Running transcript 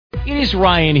It is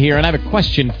Ryan here, and I have a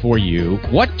question for you.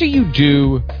 What do you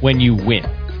do when you win?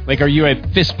 Like, are you a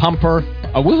fist pumper,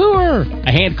 a woohooer,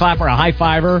 a hand clapper, a high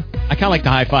fiver? I kind of like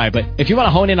the high five, but if you want to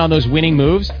hone in on those winning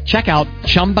moves, check out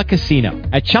Chumba Casino.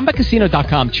 At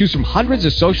ChumbaCasino.com, choose from hundreds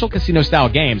of social casino-style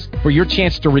games for your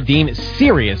chance to redeem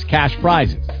serious cash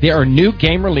prizes. There are new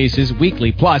game releases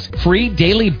weekly, plus free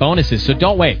daily bonuses, so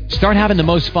don't wait. Start having the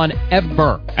most fun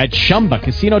ever at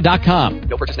ChumbaCasino.com.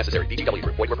 No purchase necessary. VGW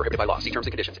Group. Void where prohibited by law. See terms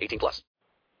and conditions. 18+.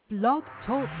 Blog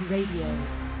Talk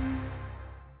Radio.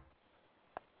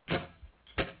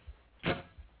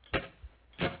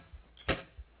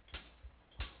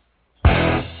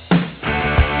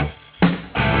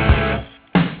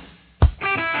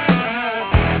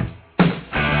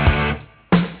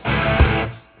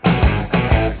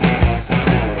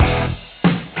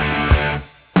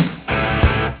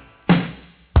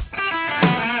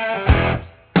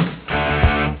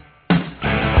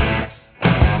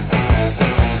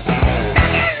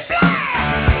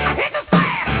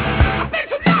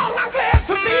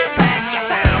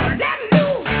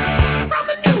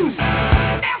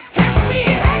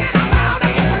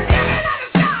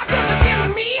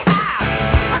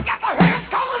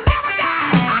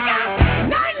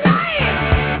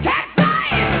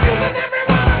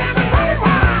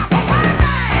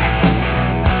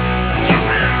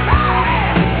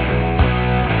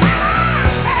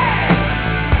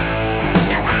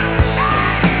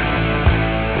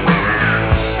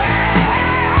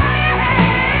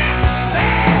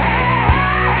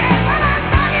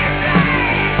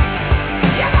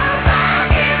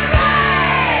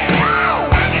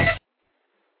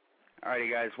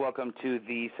 Welcome to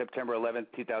the September 11th,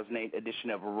 2008 edition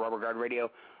of Rubber Guard Radio.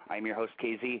 I'm your host,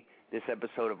 KZ. This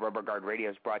episode of Rubber Guard Radio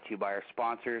is brought to you by our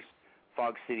sponsors,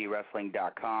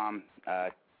 FogCityWrestling.com.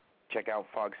 Check out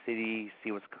Fog City,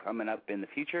 see what's coming up in the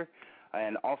future.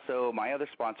 And also my other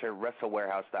sponsor,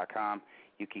 WrestleWarehouse.com.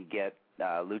 You can get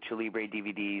Lucha Libre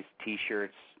DVDs,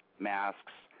 T-shirts,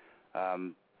 masks,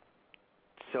 SoCal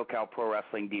Pro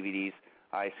Wrestling DVDs.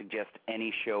 I suggest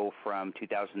any show from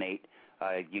 2008.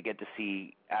 You get to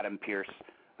see Adam Pearce,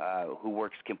 who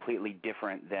works completely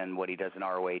different than what he does in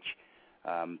ROH.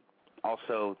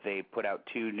 Also, they put out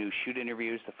 2 new shoot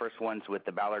interviews. The first one's with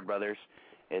the Ballard brothers.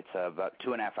 It's about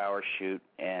 2.5-hour shoot,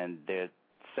 and the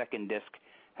second disc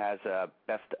has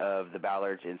Best of the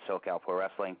Ballards in SoCal Pro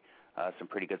Wrestling. Some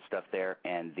pretty good stuff there.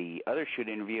 And the other shoot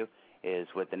interview is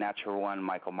with the Natural One,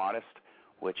 Michael Modest,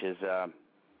 which is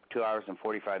 2 hours and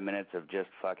 45 minutes of just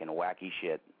fucking wacky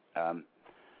shit.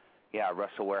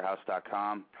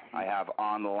 WrestleWarehouse.com. I have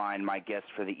on the line my guest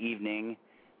for the evening,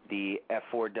 the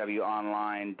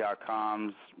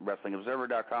F4WOnline.com's,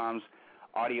 WrestlingObserver.com's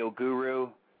audio guru,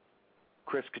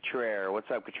 Chris Cottrell.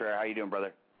 What's up, Cottrell? How you doing,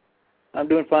 brother? I'm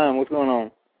doing fine. What's going on?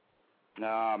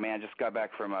 Oh, man, just got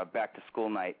back from a back-to-school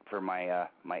night for my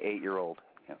 8-year-old.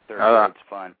 Third grade's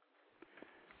fun.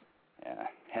 Yeah,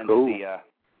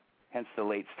 hence the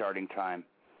late starting time.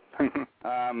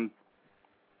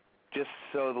 Just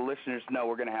so the listeners know,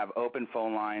 we're going to have open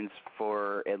phone lines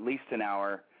for at least an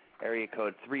hour. Area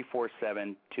code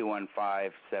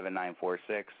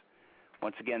 347-215-7946.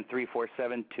 Once again,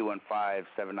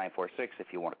 347-215-7946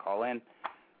 if you want to call in.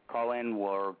 Call in.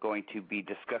 We're going to be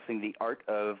discussing the art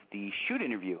of the shoot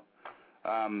interview.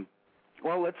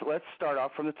 Well, let's start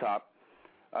off from the top.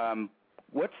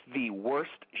 What's the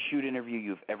worst shoot interview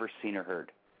you've ever seen or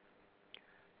heard,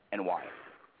 and why?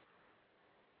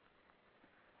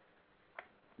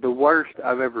 The worst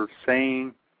I've ever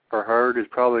seen or heard is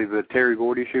probably the Terry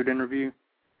Gordy shoot interview,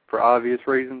 for obvious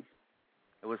reasons.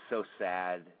 It was so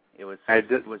sad. It was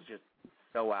just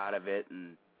so out of it,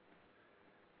 and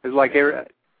it's like every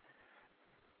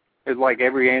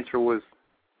answer was,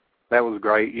 that was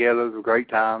great. Yeah, those were great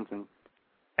times, and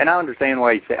I understand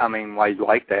why he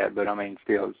like that, but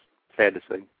still, it's sad to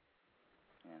see.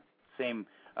 Yeah. Same.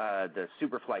 The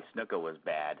Superfly Snuka was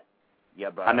bad. Yeah,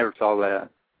 but I never saw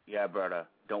that. Yeah, brother.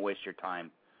 Don't waste your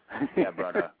time. Yeah,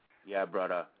 brother. Yeah,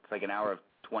 brother. It's like an hour of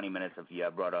 20 minutes of yeah,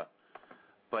 brother.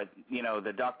 But,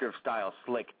 the Doctor of Style,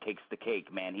 Slick, takes the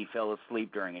cake, man. He fell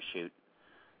asleep during a shoot.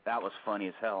 That was funny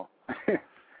as hell.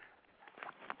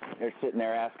 They're sitting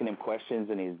there asking him questions,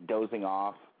 and he's dozing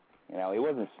off. He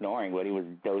wasn't snoring, but he was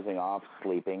dozing off,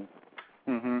 sleeping.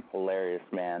 Mm-hmm. Hilarious,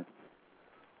 man.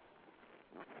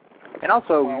 And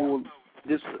also,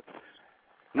 just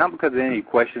not because of any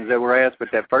questions that were asked, but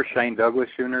that first Shane Douglas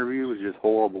shoot interview was just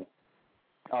horrible.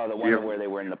 Oh, the one where they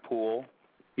were in the pool?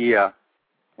 Yeah.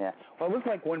 Yeah. Well, it was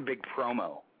like one big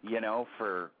promo,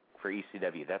 for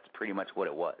ECW. That's pretty much what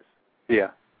it was.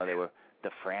 Yeah. They were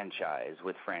the franchise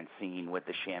with Francine, with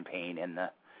the champagne and the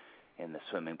in the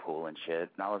swimming pool and shit.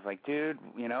 And I was like, dude,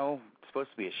 it's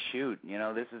supposed to be a shoot.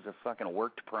 This is a fucking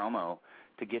worked promo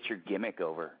to get your gimmick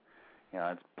over.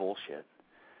 It's bullshit.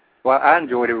 Well, I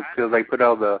enjoyed it because they put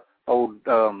all the old,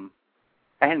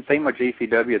 I hadn't seen much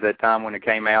ECW at that time when it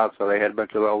came out, so they had a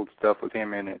bunch of old stuff with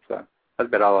him in it, so that's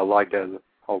about all I liked out of the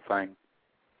whole thing.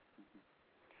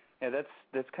 Yeah,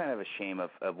 that's kind of a shame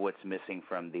of what's missing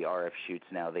from the RF shoots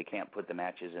now. They can't put the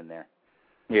matches in there.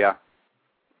 Yeah.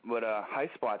 But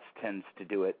High Spots tends to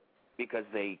do it because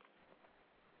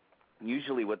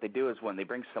usually what they do is when they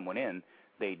bring someone in,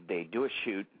 they do a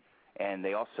shoot, and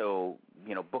they also,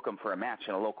 book them for a match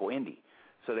in a local indie,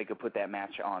 so they could put that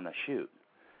match on the shoot,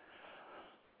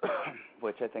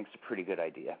 which I think is a pretty good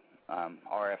idea.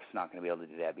 RF's not going to be able to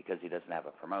do that because he doesn't have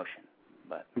a promotion.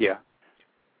 But yeah.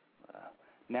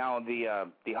 Now the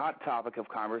hot topic of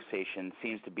conversation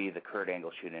seems to be the Kurt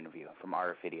Angle shoot interview from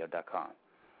rfvideo.com.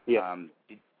 Yeah.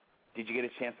 Did you get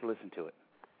a chance to listen to it?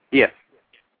 Yes.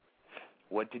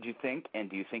 What did you think, and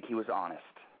do you think he was honest?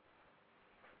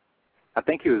 I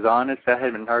think he was honest. I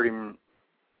haven't heard him.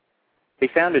 He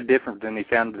sounded different than he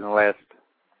sounded in the last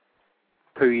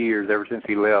 2 years, ever since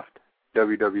he left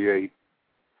WWE.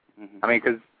 Mm-hmm. I mean,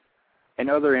 because in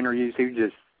other interviews,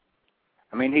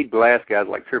 he'd blast guys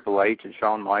like Triple H and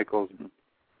Shawn Michaels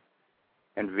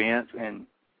and Vince, and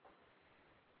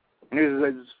he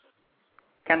was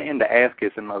kind of into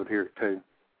ass-kissing mode here, too.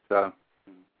 So.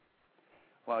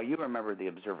 Well, you remember the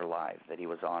Observer Live that he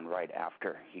was on right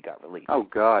after he got released. Oh,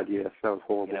 God, yes, that was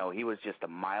horrible. He was just a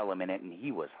mile a minute, and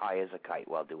he was high as a kite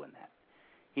while doing that.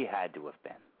 He had to have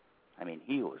been. I mean,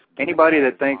 he was... Anybody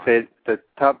that thinks that the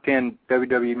top 10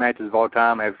 WWE matches of all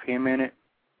time have him in it,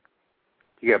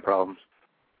 you got problems.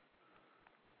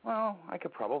 Well, I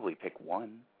could probably pick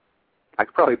one. I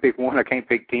could probably pick one. I can't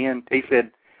pick 10. He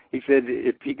said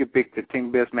if he could pick the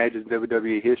 10 best matches in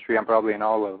WWE history, I'm probably in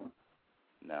all of them.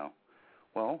 No.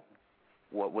 Well,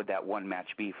 what would that one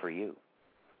match be for you?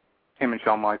 Him and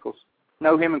Shawn Michaels.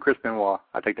 No, him and Chris Benoit.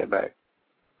 I take that back.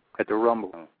 At the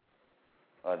Rumble.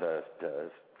 The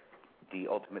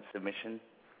Ultimate Submission?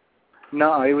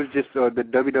 No, it was just the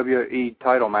WWE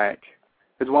title match.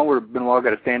 It was one where Benoit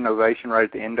got a standing ovation right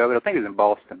at the end of it. I think it was in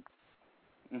Boston.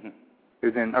 Mm-hmm. It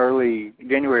was in early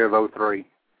January of 2003.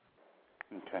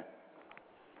 Okay.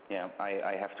 Yeah,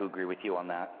 I have to agree with you on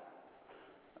that.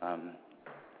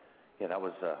 Yeah, that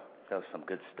was some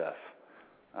good stuff.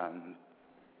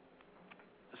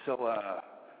 So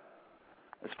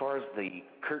as far as the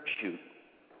Kurt shoot,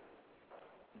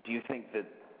 do you think that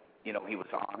he was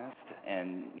honest,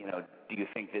 and do you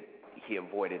think that he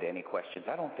avoided any questions?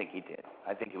 I don't think he did.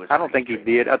 I think he was. I don't think he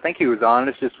did. I think he was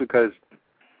honest just because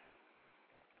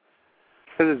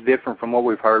it's different from what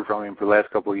we've heard from him for the last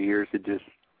couple of years. He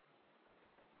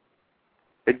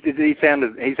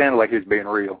sounded like he was being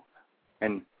real,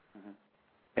 and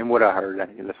what I heard,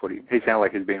 that's what he sounded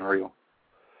like he was being real.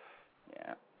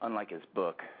 Yeah, unlike his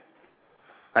book.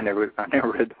 I never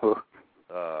read the book.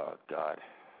 Oh God,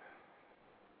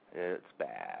 it's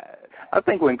bad. I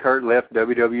think when Kurt left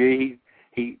WWE,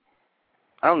 he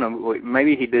I don't know,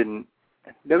 maybe he didn't.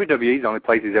 WWE's the only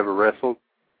place he's ever wrestled,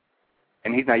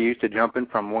 and he's not used to jumping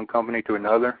from one company to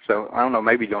another. So I don't know,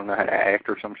 maybe he don't know how to act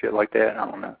or some shit like that. I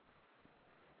don't know.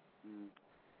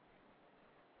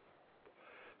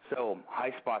 So,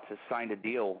 High Spots has signed a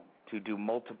deal to do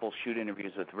multiple shoot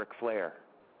interviews with Ric Flair.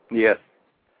 Yes.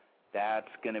 That's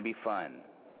going to be fun.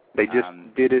 They just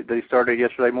did it. They started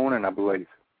yesterday morning, I believe.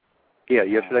 Yeah,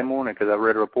 yesterday morning, because I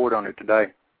read a report on it today.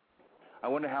 I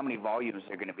wonder how many volumes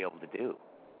they're going to be able to do.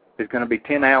 It's going to be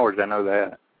 10 hours, I know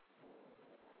that.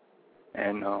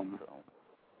 And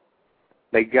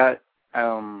they got...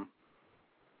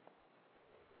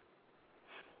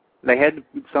 They had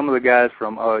some of the guys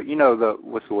from, what's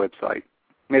the website?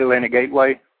 Mid-Atlantic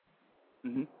Gateway?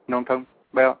 Mm-hmm. You know what I'm talking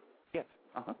about? Yes.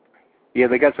 Uh-huh. Yeah,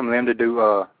 they got some of them to do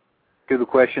the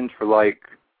questions for, like,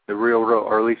 the real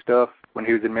early stuff when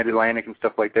he was in Mid-Atlantic and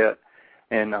stuff like that.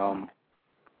 And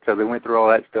so they went through all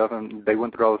that stuff, and they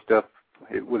went through all the stuff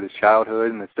with his childhood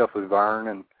and the stuff with Vern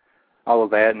and all of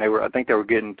that. And I think they were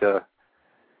getting to,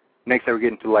 next they were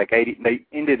getting to, like, 80, they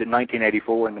ended in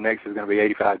 1984, and the next is going to be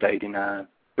 85 to 89.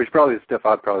 Which is probably the stuff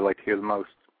I'd probably like to hear the most.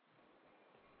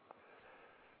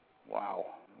 Wow.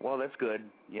 Well, that's good.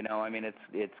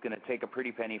 It's going to take a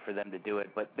pretty penny for them to do it,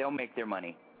 but they'll make their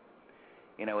money.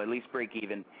 At least break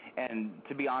even. And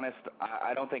to be honest,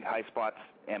 I don't think High Spots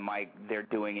and Mike, they're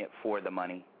doing it for the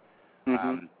money.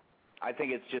 Mm-hmm. I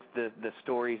think it's just the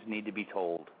stories need to be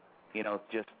told.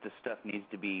 Just the stuff needs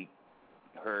to be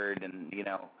heard, and,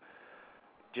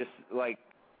 just like,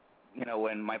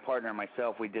 when my partner and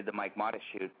myself, we did the Mike Modest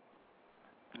shoot,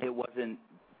 it wasn't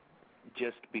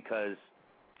just because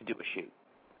to do a shoot.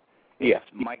 Yeah.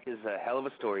 Mike is a hell of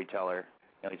a storyteller.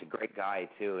 You know, he's a great guy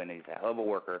too, and he's a hell of a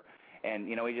worker. And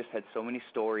you know, he just had so many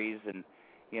stories, and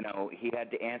you know, he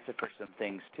had to answer for some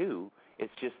things too.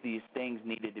 It's just these things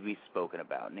needed to be spoken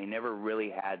about, and he never really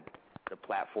had the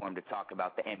platform to talk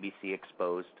about the NBC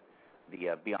Exposed,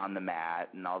 the Beyond the Mat,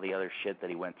 and all the other shit that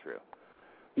he went through.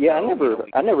 Yeah, So,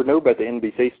 I never knew about the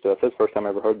NBC stuff. That's the first time I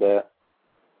ever heard that.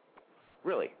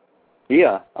 Really?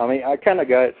 Yeah, I mean, I kind of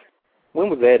got. When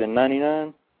was that? In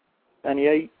 99,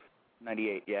 98?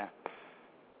 98, yeah.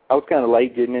 I was kind of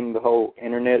late getting into the whole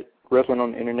internet, wrestling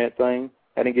on the internet thing.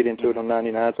 I didn't get into it on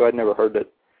 99, so I'd never heard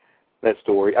that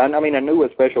story. I mean, I knew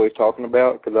what special he's talking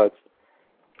about because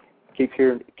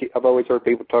I've always heard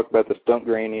people talk about the stunt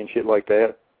granny and shit like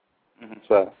that. Mm-hmm.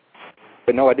 So,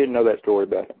 but no, I didn't know that story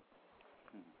about him.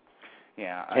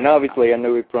 Yeah. And obviously, I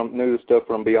knew the stuff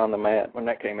from Beyond the Mat when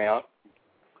that came out.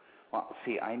 Well,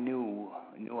 see, I knew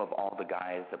of all the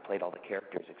guys that played all the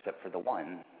characters except for the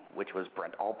one, which was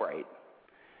Brent Albright.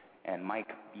 And Mike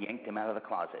yanked him out of the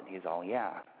closet. He's all,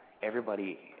 yeah,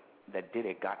 everybody that did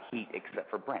it got heat except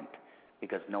for Brent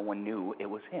because no one knew it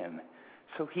was him.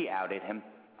 So he outed him.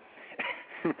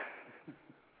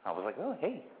 I was like, oh,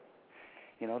 hey.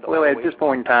 You know, well, at this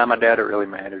point in time, I doubt it really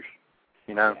matters.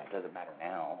 You know? Yeah, it doesn't matter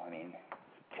now. I mean,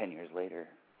 10 years later.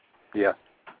 Yeah.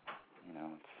 You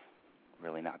know, it's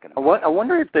really not going to I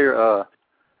wonder if they're,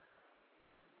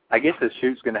 I guess the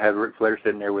shoot's going to have Ric Flair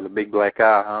sitting there with a big black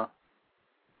eye, huh?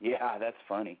 Yeah, that's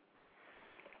funny.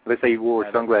 Let's say he wore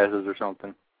sunglasses or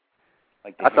something.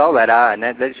 Like I saw that eye, and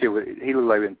that shit was, he looked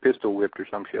like he been pistol whipped or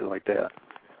some shit like that.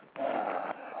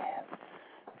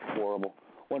 Horrible.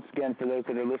 Once again, for those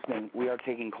that are listening, we are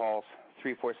taking calls,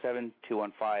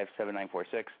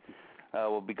 347-215-7946.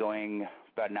 We'll be going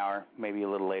about an hour, maybe a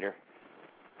little later,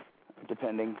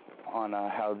 depending on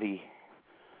how the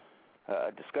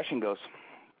discussion goes.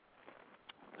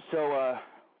 So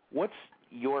what's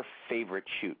your favorite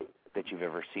shoot that you've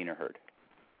ever seen or heard?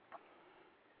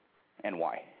 And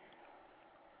why?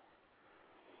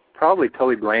 Probably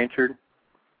Tully Blanchard,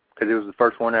 because it was the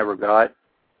first one I ever got.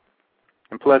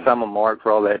 And plus, I'm a mark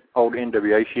for all that old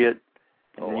NWA shit.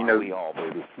 And, you know, we all,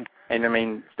 baby. And, I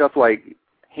mean, stuff like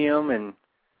him and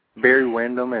Barry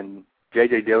Windham and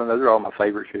J.J. Dillon, those are all my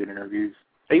favorite shoot interviews.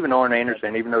 Even Arn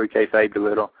Anderson, even though he kayfabed a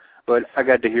little. But I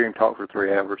got to hear him talk for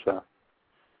 3 hours, so.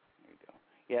 There you go.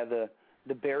 Yeah,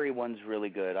 the Barry one's really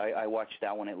good. I watch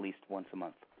that one at least once a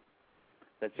month.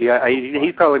 That's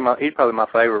he's probably my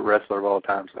favorite wrestler of all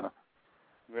time, so.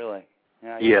 Really?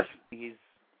 Yeah, yes. He's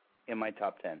in my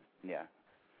top 10, yeah.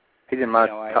 He's in my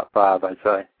top 5, I'd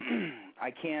say.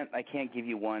 I can't give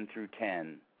you 1 through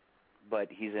 10,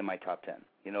 but he's in my top 10.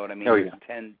 You know what I mean? Oh, yeah.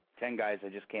 There's 10 guys, I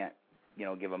just can't,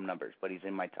 give them numbers, but he's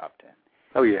in my top 10.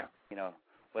 Oh, yeah.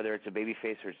 Whether it's a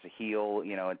babyface or it's a heel,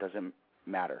 it doesn't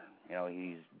matter.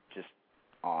 He's just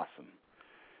awesome.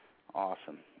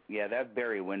 Awesome. Yeah, that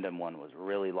Barry Windham one was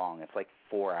really long. It's like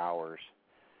 4 hours.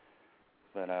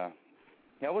 But,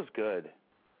 that was good.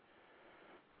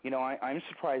 I'm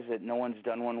surprised that no one's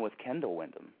done one with Kendall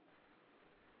Windham.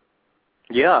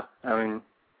 Yeah, I mean,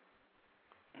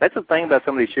 that's the thing about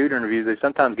some of these shoot interviews. They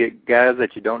sometimes get guys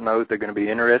that you don't know if they're going to be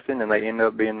interesting, and they end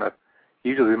up being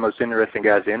usually the most interesting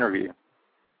guys to interview.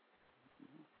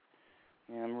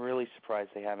 Yeah, I'm really surprised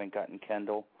they haven't gotten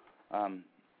Kendall.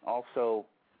 Also,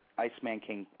 Iceman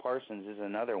King Parsons is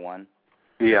another one.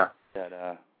 Yeah.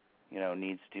 That,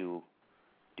 needs to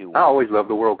do one. I always love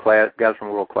the world class, guys from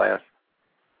world class.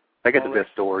 They get the best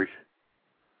stories.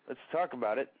 Let's talk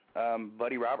about it.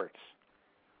 Buddy Roberts.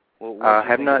 I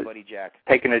have not Buddy Jack?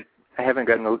 taken it. I haven't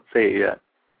gotten to see it yet.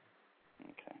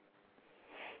 Okay.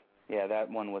 Yeah, that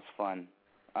one was fun.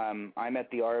 I'm at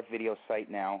the RF Video site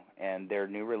now, and their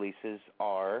new releases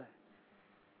are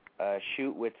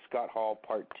Shoot with Scott Hall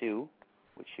Part 2,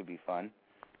 which should be fun.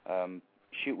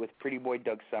 Shoot with Pretty Boy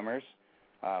Doug Summers,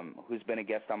 who's been a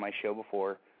guest on my show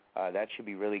before. That should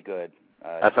be really good.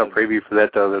 I saw a preview for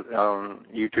that on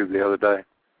YouTube the other day.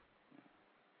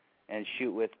 And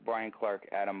Shoot with Brian Clark,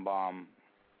 Adam Baum.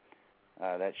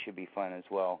 That should be fun as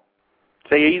well.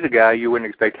 See, he's a guy you wouldn't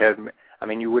expect to have. I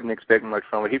mean, you wouldn't expect much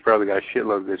from it. He probably got a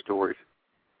shitload of good stories.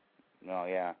 Oh,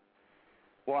 yeah.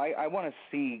 Well, I want to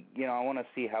see, I want to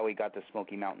see how he got to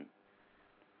Smoky Mountain.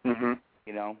 Mm-hmm.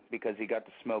 Because he got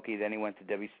to Smoky, then he went to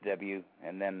WCW,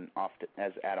 and then off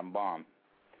as Adam Baum.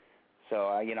 So,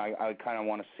 I kind of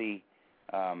want to see,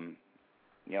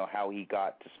 how he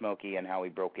got to Smoky and how he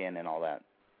broke in and all that.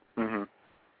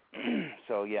 Mm-hmm.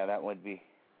 So, yeah, that'd be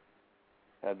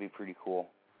pretty cool.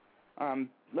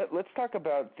 Let's talk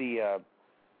about the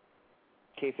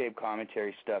kayfabe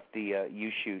commentary stuff, the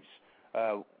U-shoots.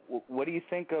 what do you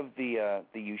think of the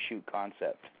You Shoot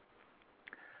concept?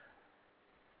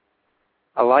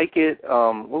 I like it.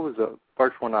 What was the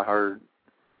first one I heard?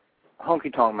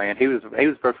 Honky Tonk Man. He was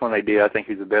the first one they did. I think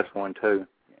he's the best one too.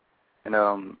 And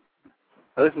I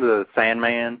listened to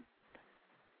Sandman.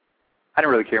 I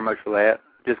didn't really care much for that,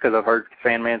 just because I've heard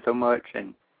Sandman so much,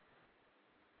 and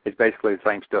it's basically the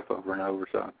same stuff over and over.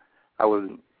 So I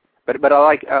wasn't. But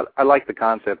I like the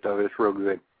concept of it. It's real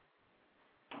good.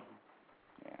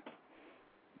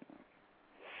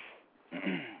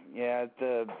 Yeah,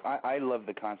 I love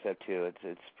the concept too.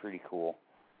 It's pretty cool.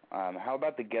 How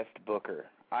about the guest booker?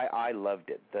 I loved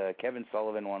it. The Kevin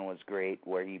Sullivan one was great,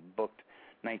 where he booked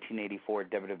 1984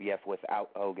 WWF without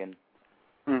Hogan.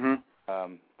 Mhm.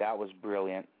 That was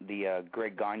brilliant. The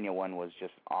Greg Gagne one was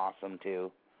just awesome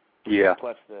too. Yeah.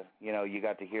 Plus you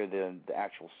got to hear the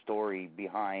actual story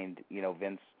behind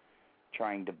Vince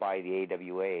trying to buy the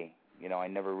AWA. I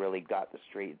never really got the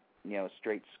straight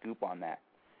scoop on that.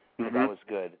 But that was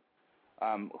good.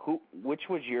 Which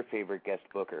was your favorite guest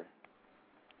booker?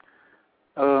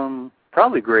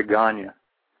 Probably Greg Gagne,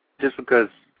 just because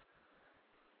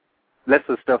that's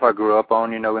the stuff I grew up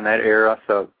on, in that era.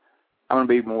 So I'm gonna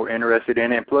be more interested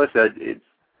in it. Plus, it's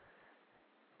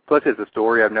a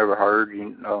story I've never heard. I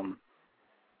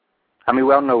mean,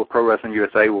 we all know what Pro Wrestling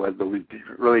USA was, but we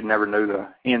really never knew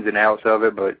the ins and outs of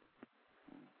it. But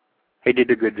he did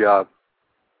a good job.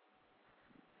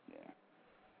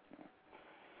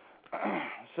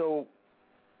 So,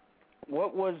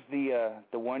 what was the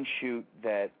one shoot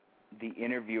that the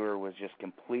interviewer was just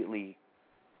completely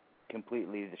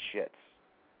the shits?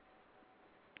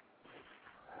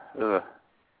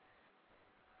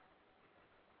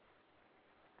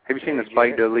 Have you seen the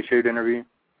Spike Dudley shoot interview?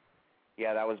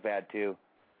 Yeah, that was bad too.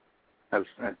 That's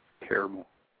terrible.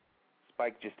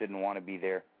 Spike just didn't want to be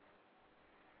there.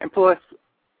 And plus,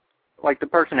 like the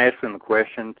person asking the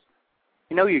questions,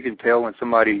 you can tell when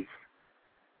somebody's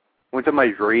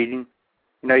reading.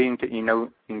 You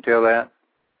can tell that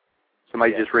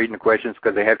somebody's just reading the questions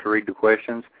because they have to read the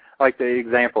questions. Like the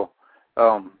example,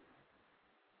 because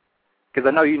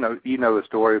I know you know the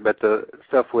story, but the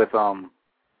stuff with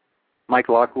Mike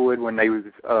Lockwood when they was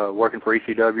working for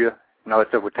ECW and all that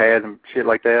stuff with Taz and shit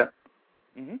like that.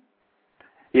 Mhm.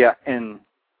 Yeah, and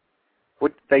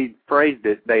what they phrased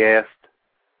it, they asked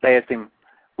him,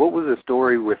 what was the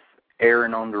story with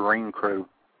Aaron on the ring crew,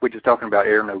 which is talking about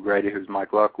Aaron O'Grady, who's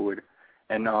Mike Lockwood,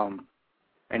 and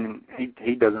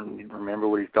he doesn't even remember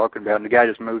what he's talking about, and the guy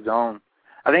just moves on.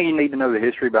 I think you need to know the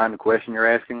history behind the question you're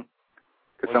asking,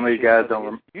 because some of these guys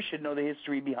don't. You should know the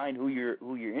history behind who you're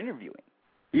interviewing.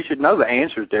 You should know the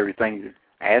answers to everything you're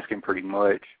asking, pretty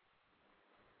much.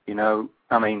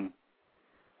 I mean,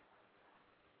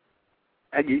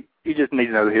 you just need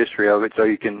to know the history of it so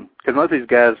you can, because most of these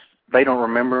guys, they don't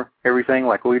remember everything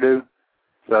like we do,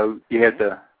 so you have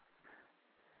to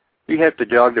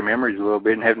jog their memories a little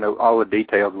bit and have to know all the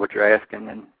details of what you're asking,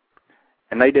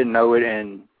 and they didn't know it,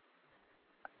 and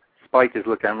Spike just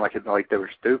looked at them like they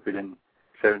were stupid, and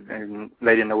so and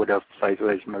they didn't know what else to say, so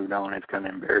they just moved on. It's kind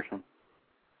of embarrassing.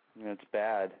 It's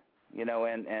bad,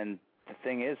 and the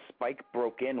thing is, Spike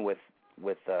broke in with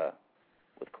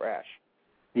Crash.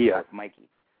 Yeah. With Mikey.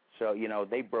 So,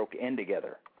 they broke in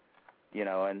together,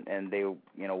 and they,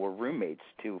 were roommates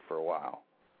too for a while.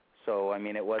 So, I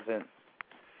mean, it wasn't,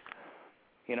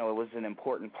 it was an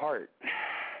important part.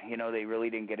 They really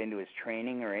didn't get into his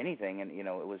training or anything, and, it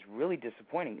was really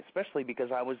disappointing, especially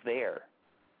because I was there.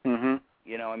 Mhm.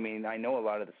 I mean, I know a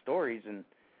lot of the stories, and,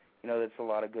 that's a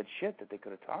lot of good shit that they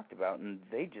could have talked about, and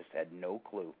they just had no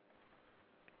clue.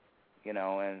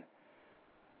 And,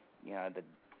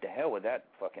 the hell with that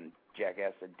fucking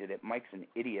jackass that did it. Mike's an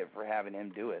idiot for having him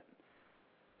do it.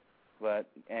 But,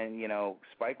 and,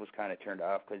 Spike was kind of turned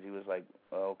off because he was like,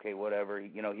 oh, okay, whatever.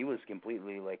 He was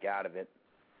completely, out of it.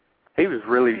 He was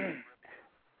really,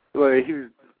 well,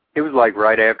 it was like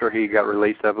right after he got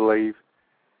released, I believe,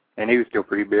 and he was still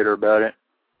pretty bitter about it.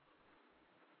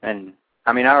 And,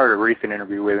 I mean, I heard a recent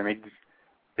interview with him.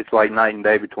 It's like night and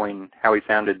day between how he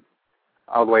sounded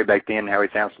all the way back then and how he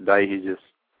sounds today. He just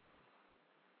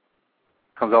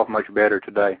comes off much better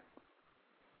today.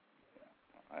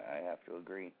 I have to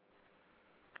agree.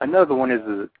 Another one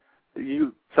is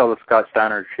you saw the Scott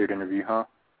Steiner shoot interview, huh?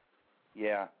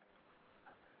 Yeah.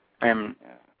 And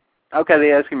okay,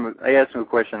 they asked him a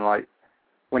question like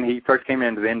when he first came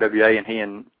into the NWA and he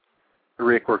and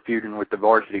Rick were feuding with the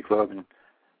Varsity Club, and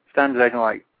Steiner's acting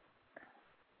like,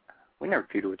 we never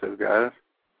feuded with those guys.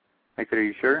 They said, are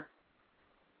you sure?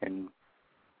 And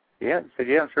yeah, he said,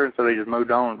 yeah, I'm sure. And so they just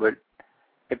moved on. But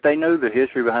if they knew the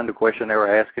history behind the question they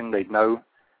were asking, they'd know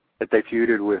that they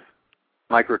feuded with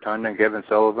Mike Rotunda and Kevin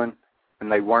Sullivan,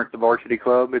 and they weren't the Varsity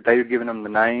Club, if they had given them the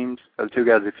names of the two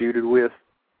guys they feuded with,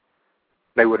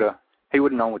 he would have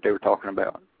known what they were talking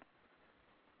about.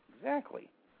 Exactly.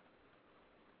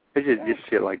 It's just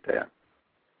shit like that.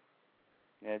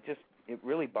 Yeah, it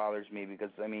really bothers me because,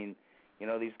 I mean, you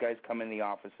know, these guys come in the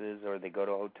offices or they go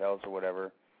to hotels or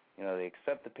whatever, you know, they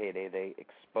accept the payday, they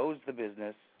expose the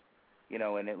business, you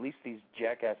know, and at least these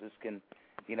jackasses can,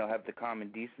 you know, have the common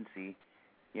decency,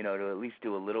 you know, to at least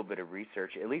do a little bit of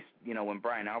research. At least, you know, when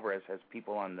Brian Alvarez has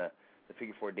people on the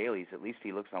Figure 4 dailies, at least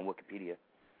he looks on Wikipedia.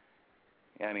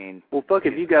 I mean, well, fuck,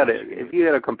 if you got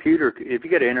a computer, if you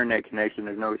got an internet connection,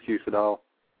 there's no excuse at all.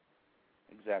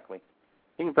 Exactly.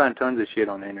 You can find tons of shit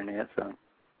on the internet, so.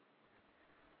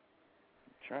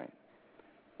 That's right.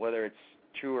 Whether it's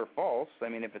true or false, I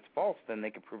mean, if it's false, then they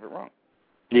can prove it wrong.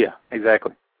 Yeah,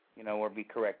 exactly. You know, or be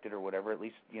corrected or whatever. At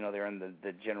least, you know, they're in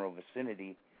the general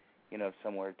vicinity, you know,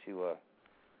 somewhere to, you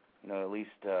know, at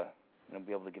least, you know,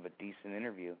 be able to give a decent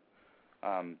interview.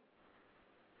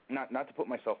 Not to put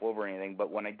myself over or anything,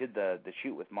 but when I did the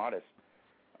shoot with Modest,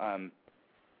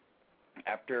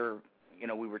 after, you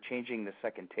know, we were changing the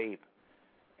second tape,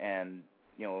 and,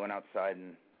 you know, we went outside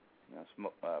and, you know,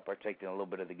 partaked in a little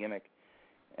bit of the gimmick,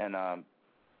 and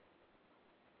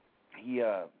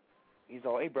he's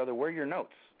all, hey, brother, where are your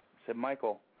notes? I said,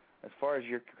 Michael, as far as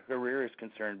your career is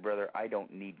concerned, brother, I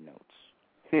don't need notes.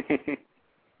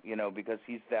 You know, because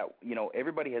he's that, you know,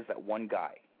 everybody has that one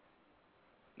guy,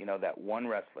 you know, that one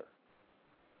wrestler,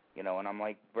 you know, and I'm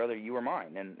like, brother, you were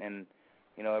mine, and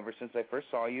you know, ever since I first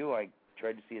saw you, I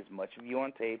tried to see as much of you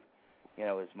on tape, you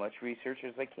know, as much research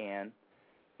as I can,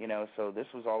 you know, so this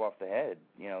was all off the head,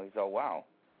 you know. He's all, wow,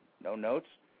 no notes,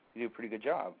 you do a pretty good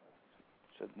job.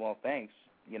 I said, well, thanks,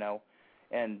 you know,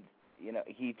 and, you know,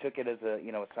 he took it as a,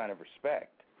 you know, a sign of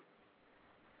respect,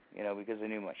 you know, because I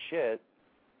knew my shit.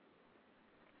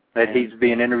 That he's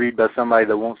being interviewed by somebody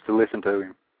that wants to listen to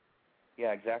him.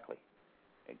 Yeah, exactly.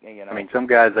 You know, I mean, some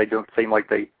guys,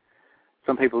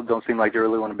 some people don't seem like they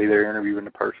really want to be there interviewing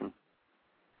the person.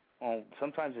 well,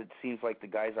 sometimes it seems like the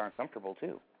guys aren't comfortable,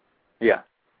 too. Yeah.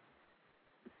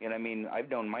 And I mean, I've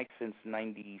known Mike since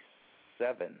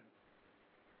 97.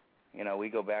 You know, we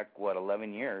go back,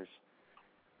 11 years,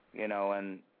 you know,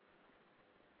 and,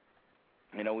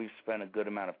 you know, we've spent a good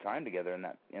amount of time together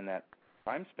in that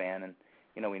time span, and,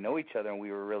 you know, we know each other, and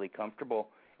we were really comfortable,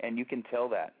 and you can tell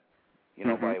that, you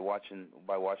know, by watching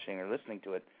or listening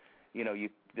to it, you know,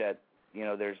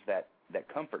 there's that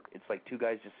comfort. It's like two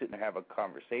guys just sitting there have a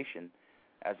conversation,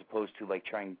 as opposed to like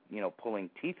trying, you know, pulling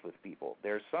teeth with people.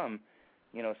 There's some,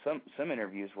 you know, some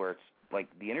interviews where it's like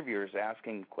the interviewer's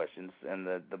asking questions and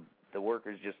the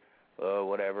worker's just, oh,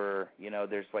 whatever, you know,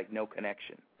 there's like no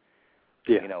connection.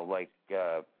 Yeah. You know, like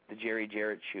the Jerry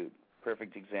Jarrett shoot,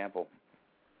 perfect example.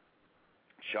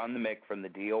 Sean the Mick from the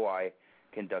DOI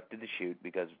conducted the shoot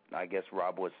because I guess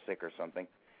Rob was sick or something,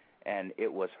 and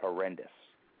it was horrendous.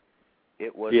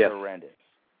 It was horrendous.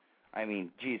 I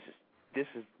mean, Jesus, this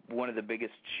is one of the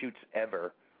biggest shoots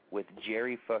ever with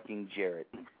Jerry fucking Jarrett,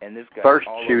 and this guy first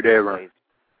all shoot over ever. the place.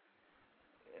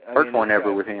 First one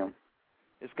ever with him.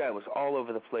 This guy was all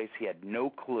over the place. He had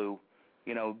no clue.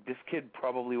 You know, this kid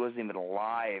probably wasn't even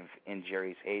alive in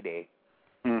Jerry's heyday.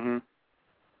 Mhm.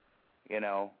 You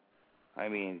know, I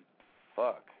mean,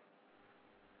 fuck.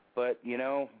 But you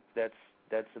know, that's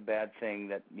a bad thing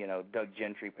that, you know, Doug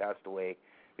Gentry passed away,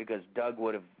 because Doug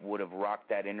would have rocked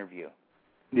that interview.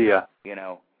 Yeah. You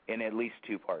know, in at least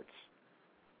two parts.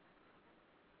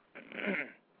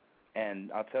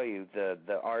 And I'll tell you,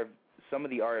 some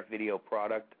of the RF video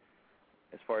product,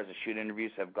 as far as the shoot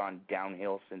interviews, have gone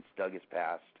downhill since Doug has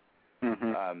passed.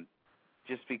 Mhm.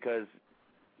 Just because,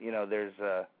 you know, there's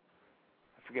I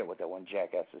forget what that one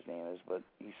jackass's name is, but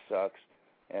he sucks.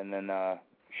 And then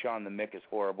Sean the Mick is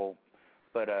horrible.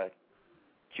 But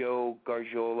Joe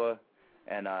Gargiola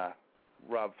and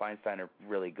Rob Feinstein are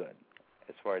really good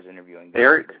as far as interviewing.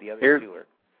 Eric? But the other two are.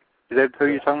 Is that who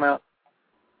you're talking about?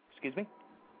 Excuse me?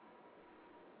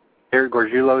 Eric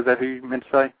Gargiulo, is that who you meant to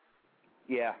say?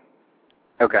 Yeah.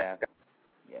 Okay.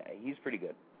 Yeah, he's pretty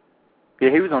good. Yeah,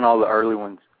 he was on all the early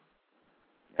ones.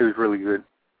 He was really good.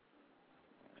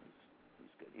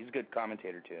 He's good. He's a good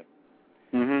commentator, too.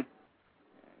 Mhm.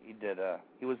 He did.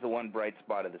 He was the one bright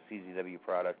spot of the CZW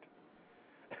product,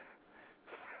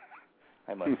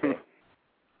 I must say.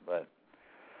 But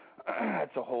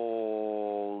that's a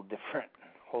whole different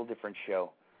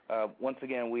show. Once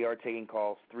again, we are taking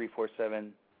calls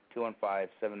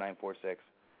 347-215-7946.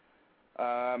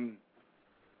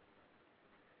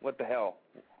 What the hell?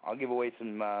 I'll give away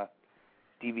some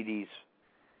DVDs.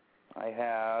 I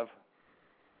have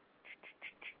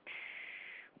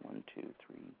 1, 2, 3,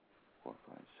 4,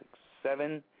 5, 6,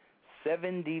 7.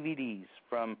 7 DVDs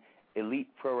from Elite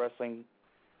Pro Wrestling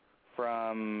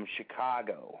from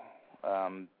Chicago.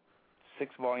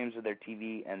 6 volumes of their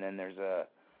TV, and then there's a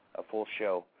full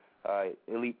show.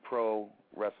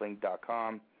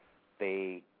 EliteProWrestling.com.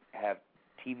 They have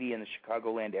TV in the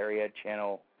Chicagoland area,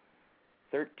 channel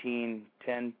 13,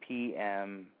 10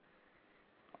 p.m.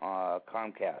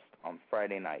 Comcast on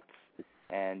Friday nights.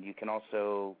 And you can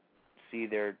also see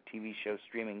their TV show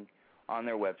streaming on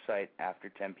their website after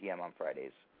 10 p.m. on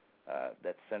Fridays.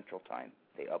 That's Central Time.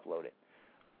 They upload it.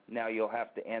 Now you'll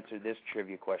have to answer this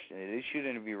trivia question. It is shoot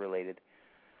interview related.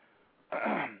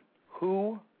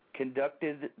 Who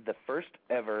conducted the first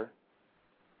ever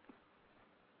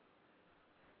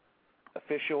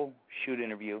official shoot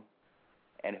interview,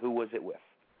 and who was it with?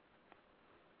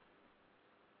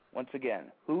 Once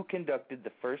again, who conducted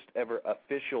the first ever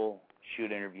official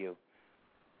shoot interview,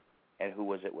 and who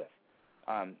was it with?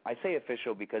 I say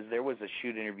official because there was a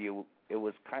shoot interview. It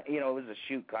was it was a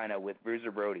shoot kind of with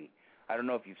Bruiser Brody. I don't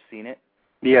know if you've seen it.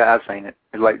 Yeah, I've seen it.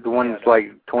 It's like the one that's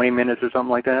like 20 minutes or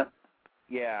something like that.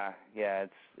 Yeah,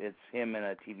 it's him in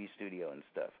a TV studio and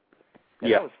stuff. And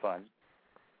yeah, that was fun.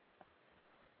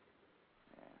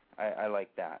 I like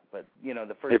that, but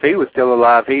the first. If he was still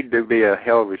alive, he'd be a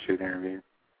hell of a shoot interview.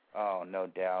 Oh, no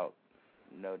doubt,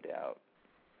 no doubt.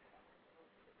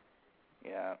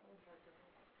 Yeah.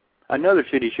 Another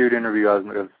shitty shoot interview I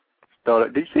was thought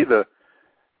of. Did you see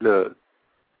the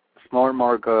Smart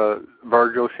Mark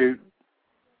Virgil shoot?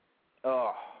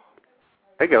 Oh.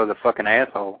 That guy was a fucking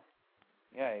asshole.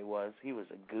 Yeah, he was. He was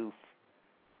a goof.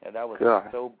 Yeah, that was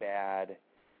so bad.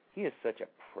 He is such a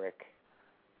prick.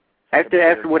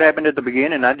 After what happened at the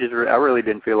beginning, I really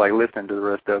didn't feel like listening to the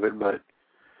rest of it, but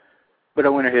I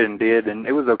went ahead and did, and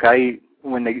it was okay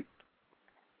when they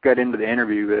got into the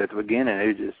interview. But at the beginning,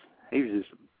 he was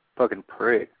just a fucking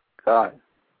prick. God.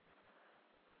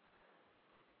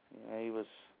 Yeah, he was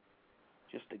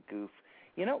just a goof.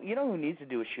 You know who needs to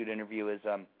do a shoot interview is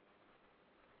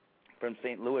from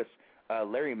St. Louis,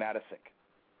 Larry Matisic.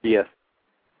 Yes.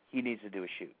 He needs to do a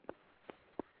shoot.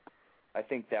 I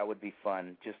think that would be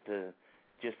fun, just to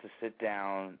sit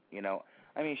down.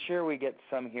 I mean, sure, we get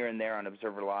some here and there on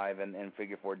Observer Live and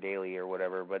Figure 4 Daily or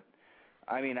whatever, but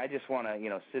I mean, I just want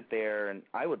to sit there, and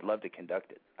I would love to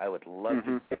conduct it. I would love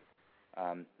to.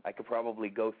 I could probably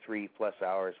go 3+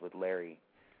 hours with Larry,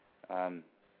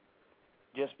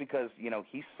 just because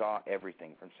he saw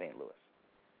everything from St. Louis.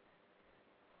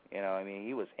 I mean,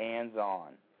 he was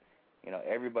hands-on.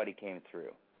 Everybody came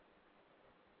through.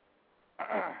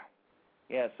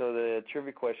 Yeah, so the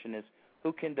trivia question is,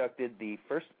 who conducted the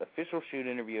first official shoot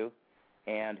interview,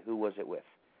 and who was it with?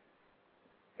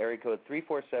 Area code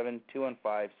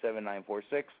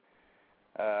 347-215-7946.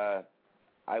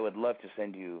 I would love to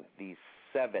send you these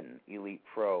 7 Elite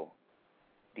Pro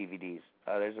DVDs.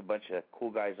 There's a bunch of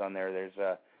cool guys on there. There's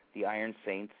the Iron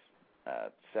Saints,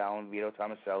 Sal and Vito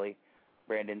Tomaselli,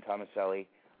 Brandon Tomaselli.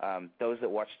 Those that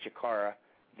watch Chikara,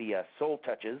 the Soul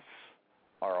Touches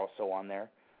are also on there.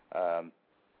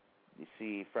 You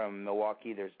see from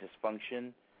Milwaukee, there's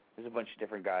Dysfunction. There's a bunch of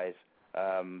different guys.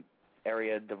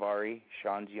 Area Davari,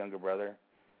 Sean's younger brother.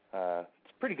 It's a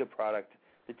pretty good product.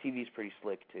 The TV's pretty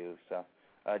slick too, so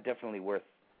definitely worth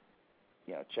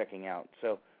checking out.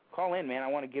 So call in, man. I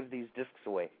want to give these discs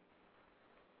away.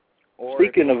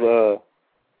 Speaking of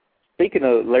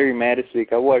Larry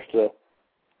Matisic, I watched.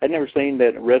 I'd never seen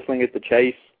that Wrestling at the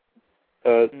Chase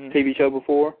TV show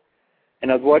before,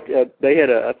 and I was watching. I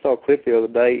saw a clip the other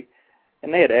day,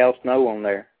 and they had Al Snow on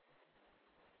there.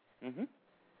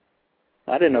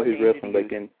 I didn't know he was wrestling back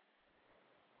then.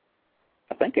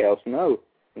 I think Al Snow, if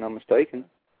I'm not mistaken.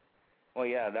 Well,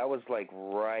 yeah, that was like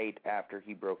right after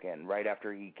he broke in, right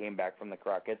after he came back from the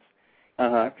Crockett's.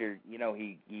 After,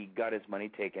 he got his money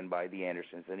taken by the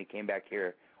Andersons, and he came back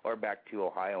here, or back to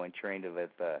Ohio, and trained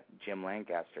with Jim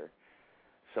Lancaster.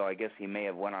 So I guess he may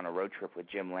have went on a road trip with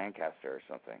Jim Lancaster or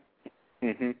something.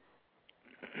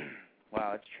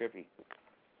 Wow, that's trippy.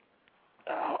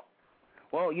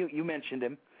 Well, you mentioned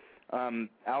him.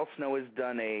 Al Snow has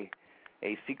done a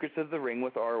Secrets of the Ring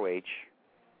with ROH.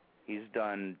 He's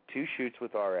done 2 shoots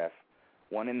with RF,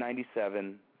 one in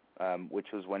 '97,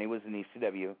 which was when he was in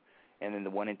ECW, and then the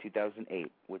one in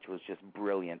 2008, which was just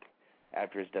brilliant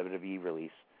after his WWE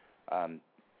release. I'm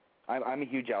a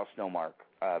huge Al Snow mark,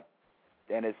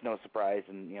 and it's no surprise,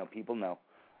 and people know.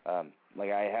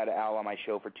 Like I had Al on my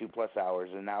show for 2+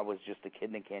 hours, and that was just a kid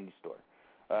in a candy store.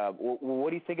 What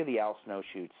do you think of the Al Snow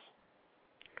shoots?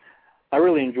 I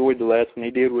really enjoyed the last one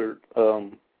he did with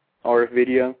RF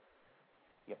Video.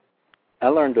 Yep. I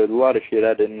learned a lot of shit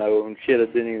I didn't know and shit I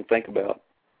didn't even think about.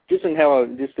 just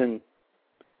in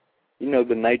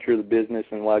the nature of the business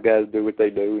and why guys do what they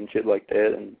do and shit like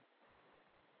that.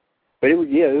 But it was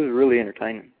really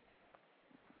entertaining.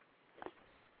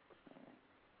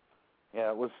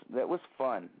 Yeah, that was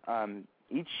fun.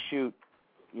 Each shoot,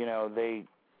 they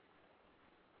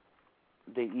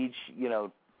each,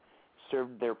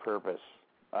 served their purpose.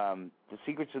 The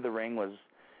Secrets of the Ring was,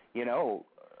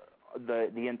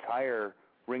 the entire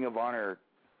Ring of Honor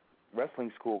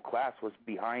wrestling school class was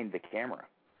behind the camera.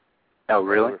 Oh,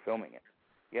 really? We were filming it.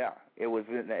 Yeah, it was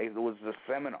a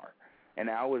seminar, and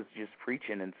I was just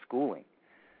preaching and schooling.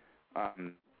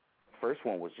 First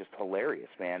one was just hilarious,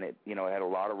 man. It had a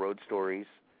lot of road stories.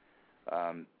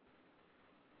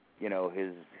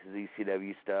 His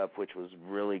ECW stuff, which was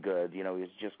really good. He was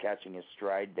just catching his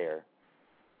stride there.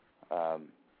 Yeah,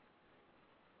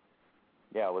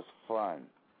 it was fun.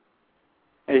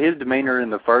 And his demeanor in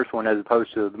the first one, as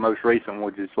opposed to the most recent one,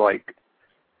 was just like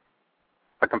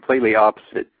a completely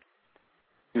opposite.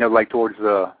 Like towards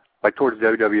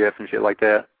WWF and shit like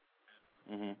that.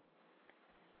 Mhm.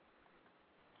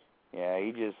 Yeah,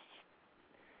 he just,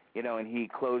 and he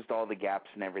closed all the gaps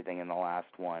and everything in the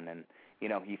last one, and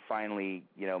he finally,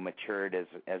 matured as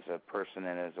a person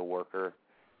and as a worker,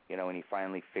 and he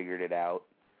finally figured it out.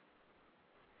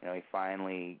 He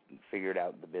finally figured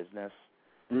out the business,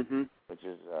 which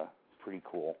is pretty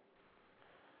cool.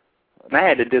 And I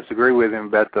had to disagree with him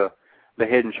about the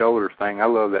Head and Shoulders thing. I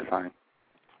love that thing.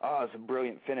 Oh, it's a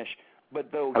brilliant finish.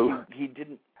 But though he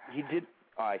did.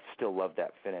 Oh, I still love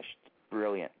that finish. It's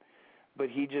brilliant. But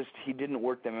he didn't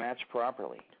work the match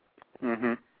properly.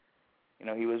 Mhm.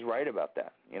 He was right about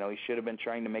that. He should have been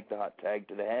trying to make the hot tag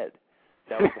to the head.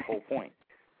 That was the whole point.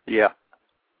 Yeah.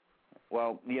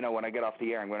 Well, when I get off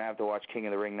the air, I'm going to have to watch King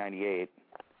of the Ring '98.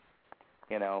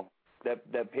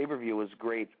 That pay-per-view was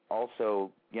great.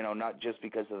 Also, not just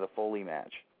because of the Foley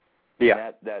match.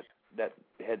 Yeah. That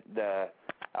head, the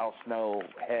Al Snow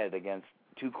head against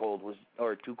Too Cool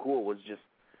was just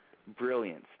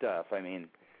brilliant stuff. I mean,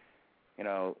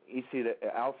 Al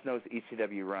Snow's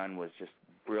ECW run was just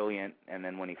brilliant, and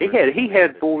then when he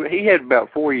had about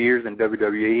 4 years in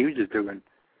WWE. He was just doing.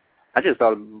 I just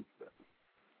thought,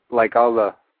 like, all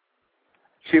the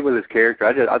shit with his character.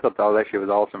 I thought all that shit was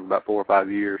awesome for about 4 or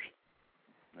 5 years.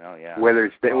 Oh yeah. Whether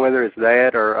it's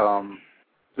that or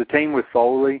the team with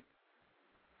Foley,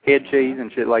 Head Cheese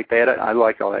and shit like that. I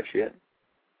like all that shit.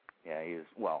 Yeah,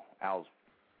 Al's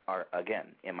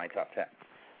again in my top 10.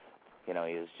 He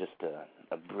was just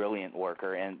a brilliant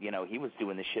worker, and he was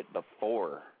doing this shit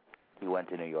before he went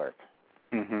to New York.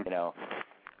 Mhm.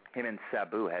 Him and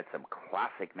Sabu had some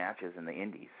classic matches in the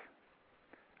Indies.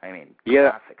 I mean,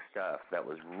 yeah. Classic stuff that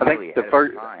was really ahead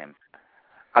of time.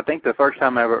 I think the first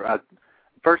time I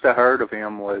heard of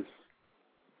him was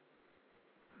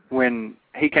when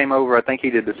he came over. I think he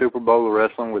did the Super Bowl of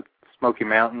wrestling with Smoky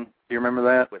Mountain. Do you remember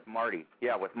that? With Marty.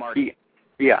 Yeah, with Marty.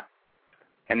 Yeah.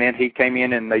 And then he came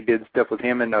in and they did stuff with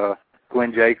him and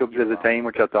Glenn Jacobs as a team,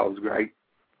 which I thought was great.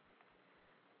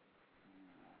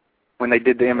 When they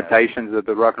did the imitations of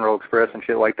the Rock and Roll Express and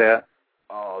shit like that.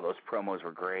 Oh, those promos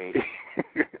were great.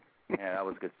 Yeah, that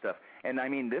was good stuff. And I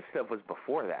mean, this stuff was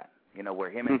before that. Where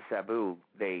him and Sabu,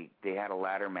 they had a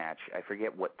ladder match. I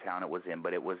forget what town it was in,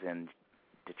 but it was in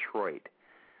Detroit.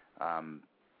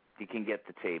 You can get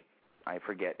the tape. I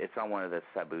forget. It's on one of the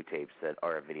Sabu tapes that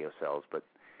our video sells, but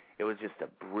it was just a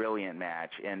brilliant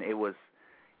match, and it was,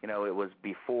 it was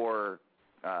before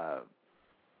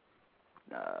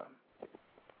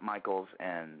Michaels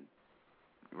and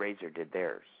Razor did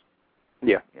theirs.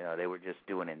 Yeah. They were just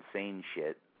doing insane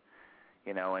shit.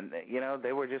 And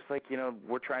they were just like,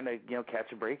 we're trying to,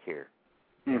 catch a break here.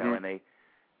 And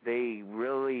they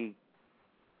really,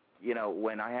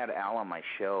 when I had Al on my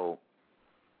show,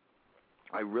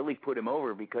 I really put him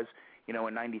over because, in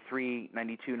 93,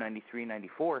 92, 93,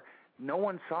 94, no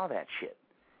one saw that shit.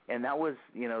 And that was,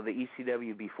 the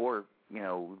ECW before,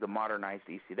 the modernized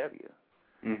ECW.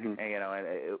 Mm-hmm.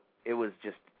 And, it was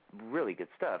just really good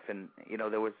stuff. And,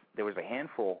 there was a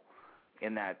handful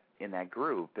in that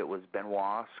group. It was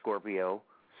Benoit, Scorpio,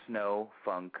 Snow,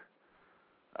 Funk,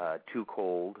 Too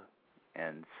Cold,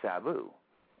 and Sabu.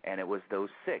 And it was those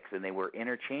 6, and they were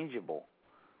interchangeable.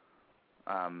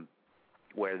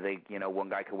 Where they, one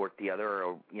guy could work the other,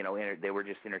 or, they were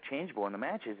just interchangeable in the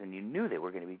matches, and you knew they were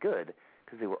going to be good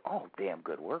because they were all damn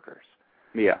good workers.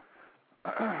 Yeah.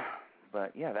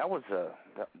 But yeah, that was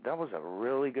a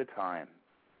really good time.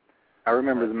 I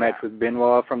remember the match with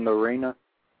Benoit from the arena.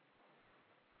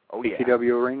 Oh yeah.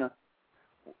 ECW arena.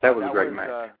 That was a great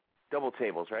match. Double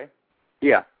tables, right?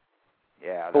 Yeah.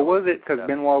 Yeah. Well, was it because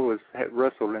Benoit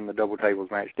wrestled in the double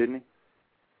tables match, didn't he?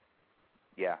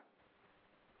 Yeah.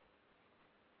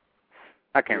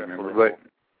 I can't He remember, wrestled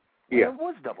but yeah. It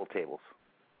was double tables.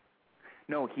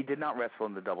 No, he did not wrestle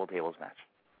in the double tables match.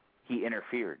 He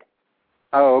interfered.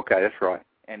 Oh, okay, that's right.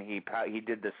 And he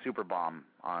did the super bomb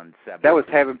on Sabu. That was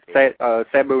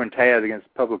Sabu and Taz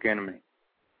against Public Enemy.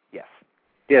 Yes.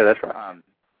 Yeah, that's right.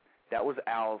 That was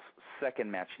Al's second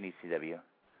match in ECW.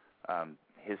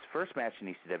 His first match in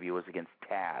ECW was against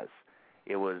Taz.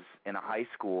 It was in a high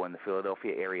school in the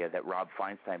Philadelphia area that Rob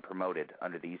Feinstein promoted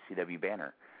under the ECW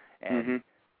banner. And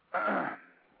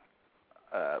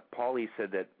Paulie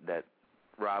said that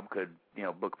Rob could,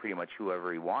 book pretty much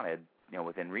whoever he wanted,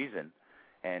 within reason.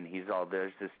 And he's all,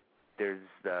 there's this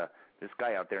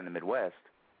guy out there in the Midwest,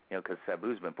 because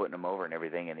Sabu's been putting him over and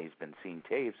everything, and he's been seeing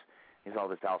tapes. He's all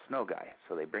this Al Snow guy.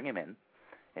 So they bring him in,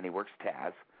 and he works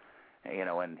Taz,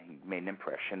 and he made an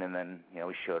impression, and then, he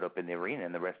showed up in the arena,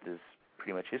 and the rest is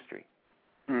pretty much history.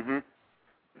 But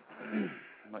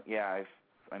yeah,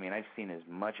 I've seen as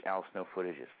much Al Snow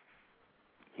footage as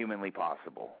humanly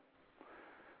possible.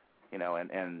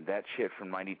 And that shit from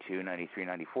 92, 93,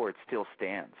 94, it still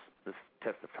stands this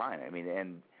test of time.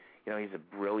 He's a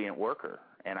brilliant worker,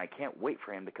 and I can't wait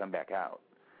for him to come back out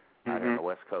here on the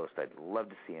West Coast. I'd love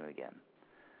to see him again.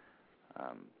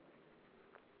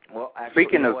 Well, actually,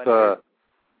 speaking of,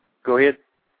 go ahead.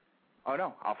 Oh,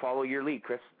 no, I'll follow your lead,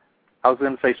 Chris. I was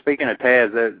going to say, speaking of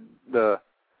Taz, the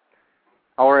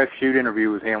RF Shoot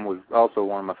interview with him was also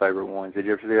one of my favorite ones. Did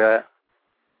you ever see that?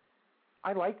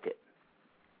 I liked it.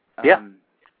 Yeah.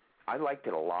 I liked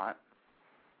it a lot.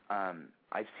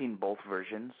 I've seen both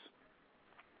versions.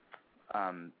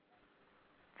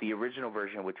 The original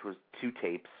version, which was 2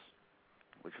 tapes,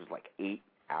 which was like 8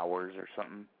 hours or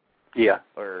something. Yeah.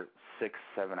 Or 6,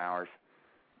 7 hours.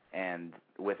 And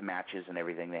with matches and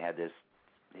everything, they had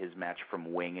his match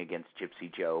from Wing against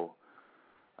Gypsy Joe,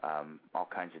 all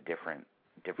kinds of different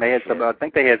They had shit. I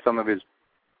think they had some of his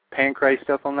Pancrase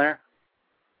stuff on there.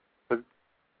 But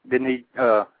didn't he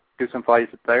do some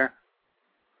fights there?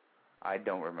 I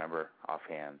don't remember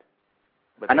offhand.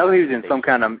 But I know he was in some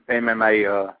kind of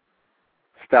MMA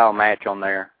style match on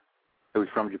there. It was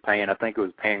from Japan. I think it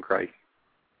was Pancrase.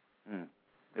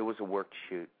 It was a worked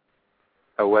shoot.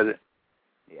 Oh, was it?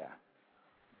 Yeah.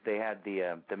 They had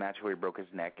the match where he broke his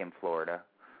neck in Florida.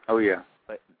 Oh, yeah.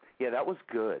 But yeah, that was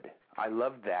good. I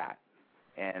loved that.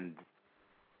 And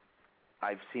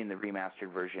I've seen the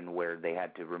remastered version where they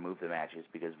had to remove the matches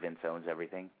because Vince owns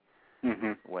everything.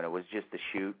 When it was just the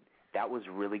shoot, that was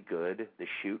really good. The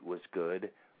shoot was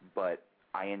good, but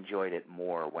I enjoyed it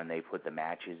more when they put the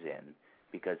matches in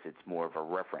because it's more of a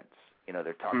reference.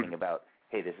 They're talking about,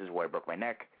 hey, this is where I broke my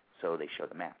neck, so they show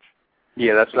the match.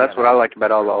 Yeah, that's what I liked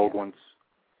about all the old ones.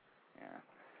 Yeah.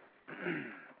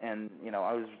 And,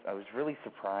 I was really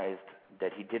surprised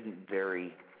that he didn't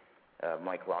vary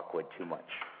Mike Lockwood too much.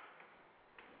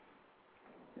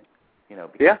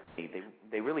 Because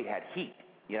they really had heat.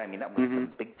 That was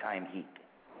some big-time heat.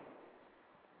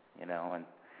 And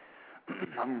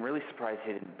I'm really surprised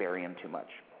he didn't bury him too much.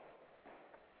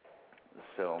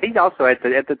 So he also, at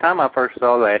the time I first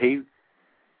saw that, he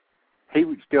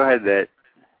still had that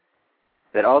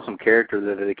awesome character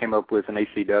that they came up with in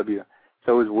ECW.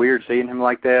 So it was weird seeing him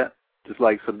like that, just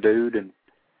like subdued and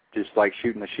just like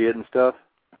shooting the shit and stuff.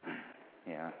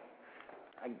 Yeah.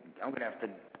 I'm going to have to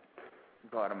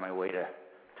go out of my way to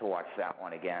watch that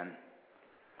one again.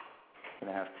 I'm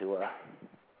going to have to,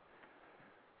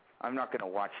 I'm not going to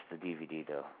watch the DVD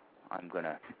though. I'm going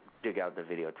to dig out the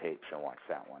videotapes and watch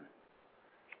that one.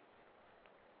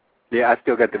 Yeah, I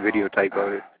still got the videotape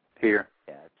of it here.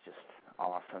 Yeah, it's just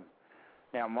awesome.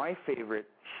 Now, my favorite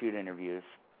shoot interviews,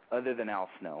 other than Al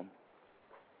Snow,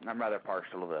 I'm rather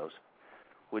partial to those,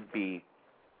 would be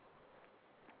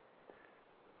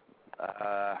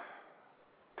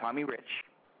Tommy Rich,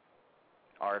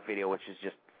 our video, which is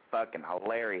just fucking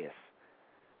hilarious.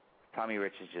 Tommy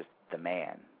Rich is just the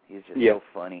man. He's just so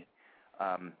funny.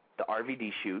 The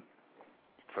RVD shoot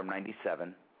from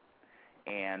 97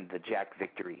 and the Jack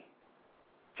Victory.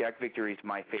 Jack Victory is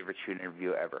my favorite shoot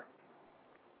interview ever.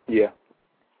 Yeah.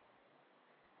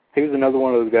 He was another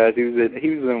one of those guys. He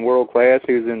was in World Class.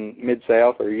 He was in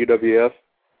Mid-South or UWF.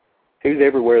 He was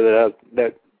everywhere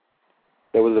that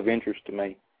was of interest to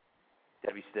me.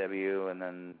 WCW and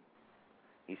then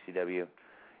ECW.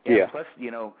 Yeah. Plus,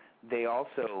 they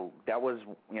also, that was,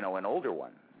 an older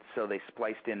one. So they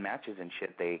spliced in matches and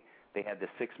shit. They had the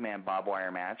 6-man barbed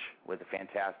wire match with the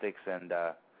Fantastics and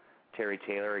Terry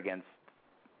Taylor against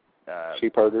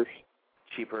Sheep Herders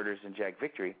and Jack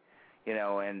Victory,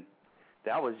 and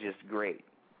that was just great,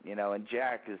 and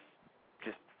Jack is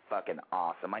just fucking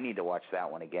awesome. I need to watch that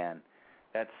one again.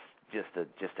 That's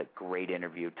just a great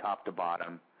interview, top to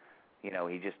bottom. You know,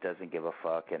 he just doesn't give a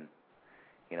fuck, and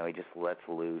you know, he just lets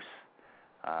loose.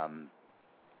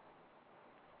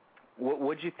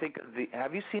 What'd you think of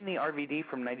have you seen the RVD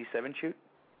from '97 shoot?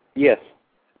 Yes.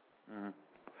 Mm-hmm.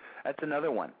 That's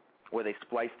another one where they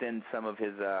spliced in some of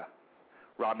his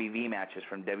Robbie V matches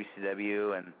from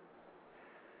WCW and.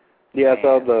 Yeah, I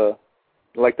saw the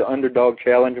underdog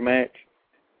challenge match.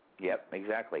 Yep,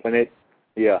 exactly.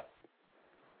 Yeah.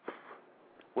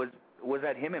 Was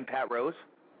that him and Pat Rose?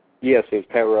 Yes, it was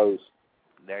Pat Rose.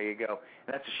 There you go.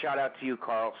 And that's a shout out to you,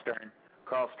 Carl Stern.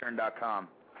 CarlStern.com.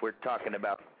 We're talking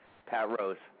about Pat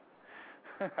Rose.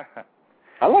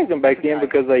 I liked them back then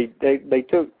because they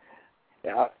took.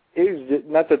 It was just,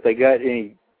 not that they got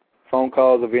any phone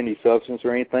calls of any substance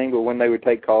or anything, but when they would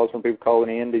take calls from people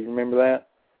calling in, do you remember that?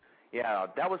 Yeah,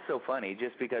 that was so funny.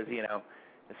 Just because, you know,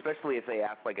 especially if they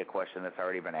ask like a question that's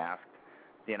already been asked,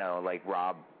 you know, like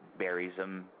Rob buries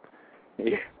them.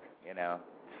 Yeah. You know,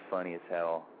 it's funny as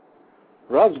hell.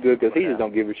 Rob's good because he just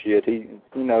don't give a shit. He,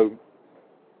 you know,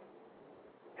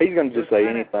 he's going to just say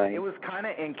anything. It was kind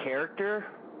of in character,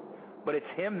 but it's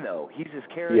him though. He's his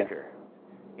character.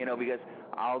 Yeah. You know, because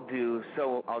I'll do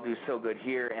so good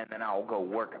here, and then I'll go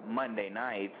work Monday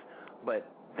nights. But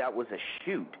that was a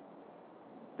shoot.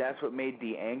 That's what made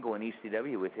the angle in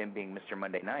ECW with him being Mr.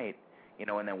 Monday Night, you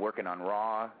know, and then working on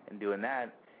Raw and doing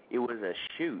that. It was a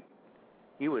shoot.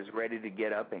 He was ready to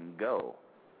get up and go.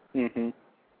 Mhm.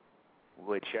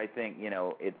 Which I think, you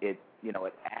know, it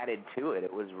added to it.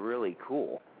 It was really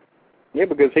cool. Yeah,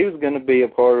 because he was going to be a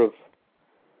part of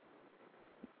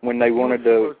when they wanted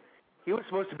to. He was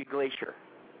supposed to be Glacier.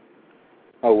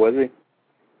 Oh, was he?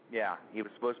 Yeah, he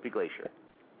was supposed to be Glacier.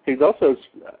 He's also,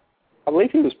 I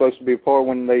believe he was supposed to be a part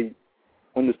when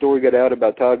the story got out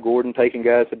about Todd Gordon taking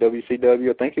guys to WCW.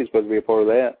 I think he was supposed to be a part of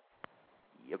that.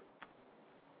 Yep.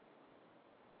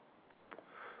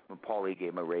 When Paulie gave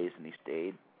him a raise and he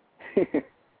stayed.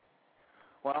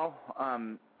 Well,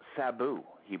 Sabu,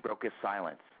 he broke his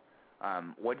silence.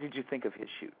 What did you think of his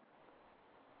shoot?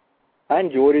 I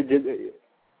enjoyed it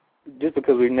just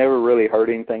because we never really heard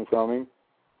anything from him.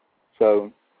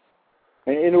 So,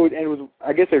 and it was,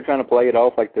 I guess they were trying to play it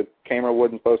off like the camera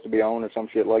wasn't supposed to be on or some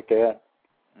shit like that.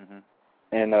 Mm-hmm.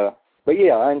 And, but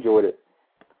yeah, I enjoyed it.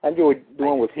 I enjoyed the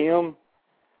one with him,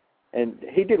 and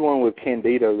he did one with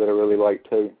Candido that I really liked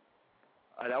too.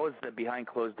 That was the behind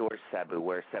closed doors Sabu,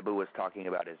 where Sabu was talking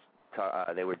about his.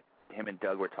 Him and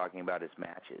Doug were talking about his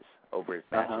matches,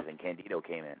 and Candido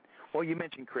came in. Well, you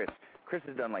mentioned Chris. Chris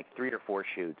has done like 3 or 4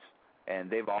 shoots, and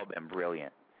they've all been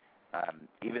brilliant.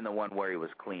 Even the one where he was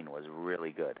clean was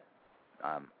really good.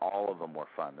 All of them were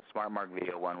fun. The Smart Mark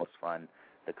video one was fun.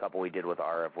 The couple we did with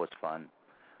RF was fun.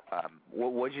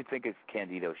 What did you think of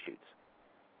Candido shoots?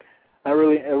 I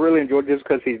really enjoyed it just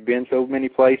because he's been so many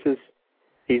places.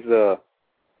 He's been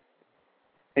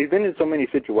in so many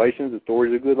situations. The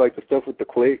stories are good, like the stuff with the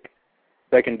Click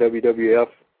back in WWF.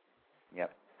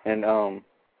 Yep. And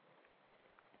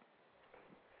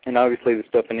obviously the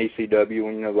stuff in ECW.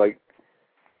 And, you know, like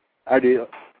I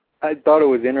thought it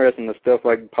was interesting the stuff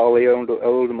like Paulie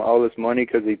owed him all this money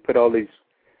because he put all these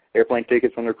airplane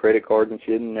tickets on their credit cards and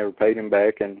shit and never paid him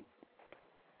back.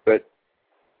 But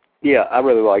yeah, I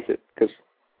really liked it because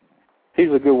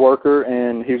he's a good worker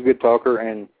and he's a good talker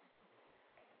and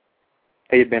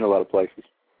he had been a lot of places.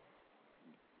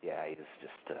 Yeah, he was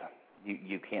just,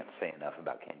 you can't say enough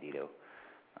about Candido.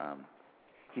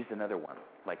 He's another one,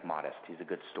 like Modest. He's a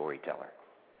good storyteller.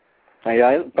 Hey,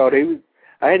 I thought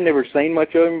I had never seen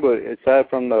much of him, but aside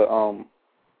from the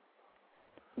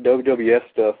WWF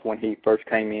stuff when he first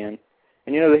came in,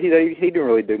 and you know, he didn't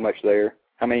really do much there.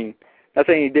 I mean, not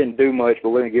saying he didn't do much, but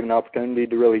wasn't given an opportunity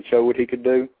to really show what he could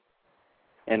do.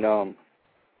 And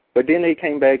but then he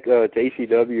came back to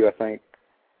ECW, I think,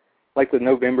 like the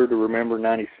November to Remember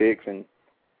 '96, and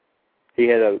he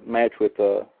had a match with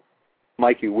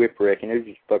Mikey Whipwreck, and it was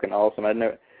just fucking awesome.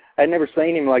 I'd never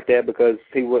seen him like that because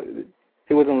he wasn't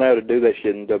allowed to do that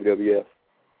shit in WWF.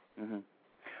 Mm-hmm.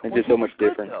 It's just so much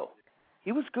different. Though.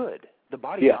 He was good. The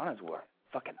Body Donnas were a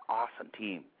fucking awesome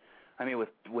team. I mean,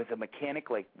 with a mechanic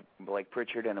like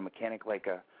Pritchard and a mechanic like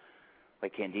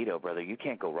Candido, brother, you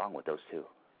can't go wrong with those two.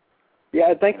 Yeah,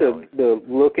 I think the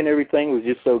look and everything was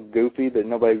just so goofy that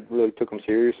nobody really took them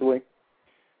seriously.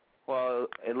 Well,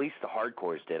 at least the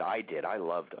hardcores did. I did. I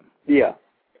loved them. Yeah.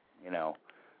 You know,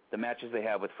 the matches they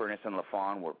had with Furnace and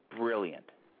LaFawn were brilliant.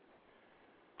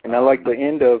 And I like the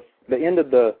end of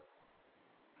the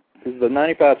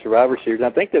 '95 Survivor Series.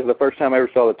 I think this is the first time I ever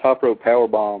saw the top rope power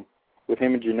bomb with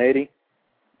him and Jannetty.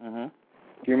 Mhm.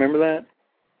 Do you remember that?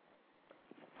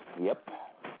 Yep.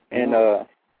 And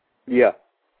yeah.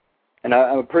 And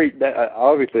I'm pretty,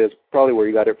 obviously that's probably where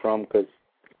he got it from, because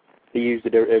he used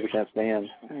it ever since then.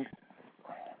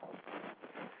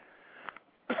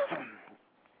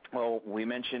 Well, we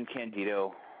mentioned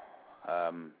Candido,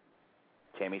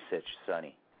 Tammy Sitch,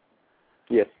 Sonny.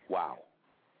 Yes. Wow.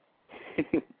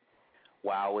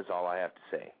 Wow is all I have to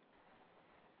say.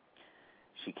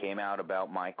 She came out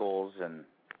about Michaels and,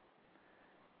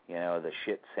 you know, the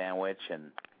shit sandwich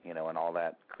and, you know, and all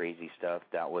that crazy stuff.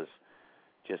 That was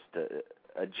just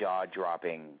a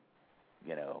jaw-dropping,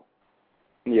 you know,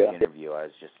 interview. I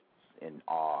was just in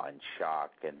awe and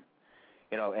shock, and,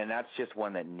 you know, and that's just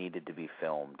one that needed to be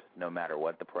filmed, no matter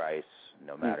what the price,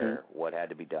 no matter what had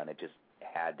to be done. It just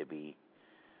had to be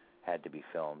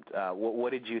filmed. What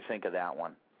did you think of that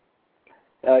one?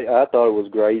 I thought it was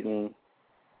great, and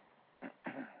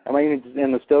I mean,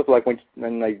 and the stuff like when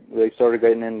they started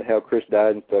getting into how Chris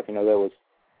died and stuff, you know, that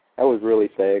was really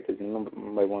sad, because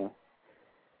nobody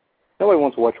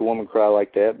wants to watch a woman cry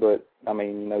like that. But I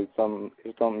mean, you know,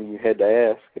 it's something you had to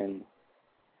ask,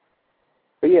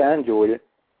 but yeah, I enjoyed it.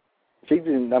 She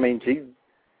for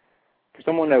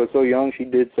someone that was so young, she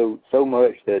did so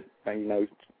much that, you know,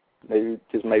 they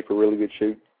just made for a really good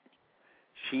shoot.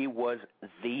 She was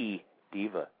the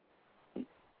diva.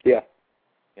 Yeah.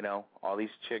 You know, all these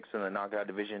chicks in the knockout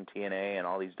division, TNA, and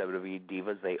all these WWE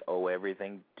divas, they owe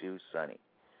everything to Sonny.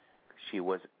 She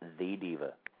was the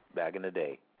diva back in the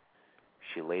day.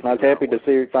 She laid. I was happy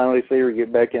to finally see her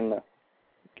get back in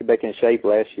shape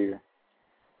last year.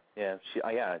 Yeah,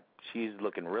 she's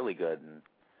looking really good, and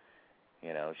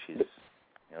you know, she's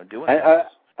doing.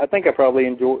 I think I probably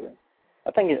enjoyed.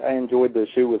 I think I enjoyed the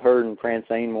shoot with her and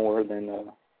Francine more than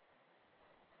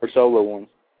her solo ones,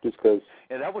 just because.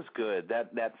 Yeah, that was good.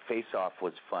 That face-off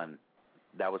was fun.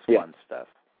 That was fun stuff.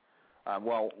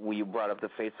 Well, you brought up the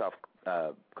face-off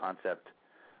concept.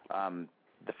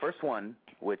 The first one,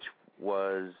 which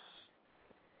was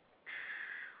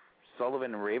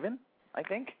Sullivan and Raven, I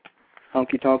think.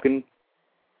 Honky Tonkin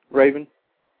Raven.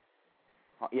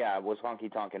 Yeah, it was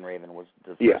Honky Tonk and Raven was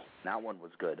the first. Yeah. That one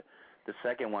was good. The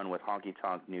second one with Honky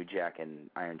Tonk, New Jack, and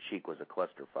Iron Sheik was a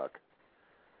clusterfuck.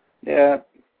 Yeah,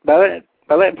 by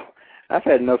that, I've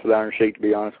had enough of the Iron Sheik, to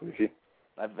be honest with you.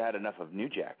 I've had enough of New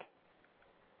Jack.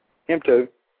 Him too.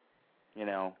 You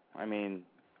know, I mean.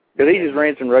 Because he just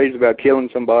rants and raves about killing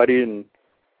somebody and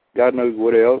God knows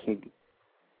what else. And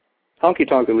Honky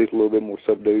Tonk at least a little bit more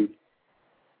subdued.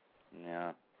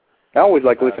 Yeah. I always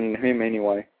like listening to him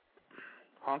anyway.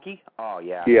 Honky? Oh,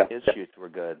 yeah. Yeah. His shoots were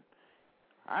good.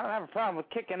 I don't have a problem with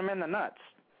kicking him in the nuts.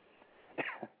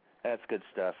 That's good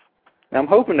stuff. Now, I'm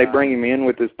hoping they bring him in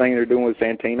with this thing they're doing with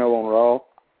Santino on Raw.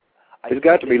 It's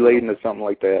got to be leading to something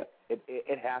like that.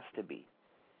 It has to be.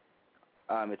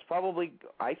 It's probably,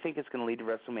 I think it's going to lead to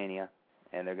WrestleMania,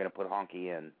 and they're going to put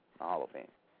Honky in the Hall of Fame.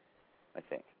 I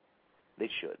think. They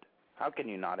should. How can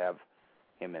you not have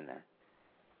him in there?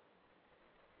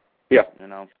 Yeah. You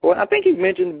know? Well, I think he's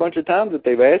mentioned a bunch of times that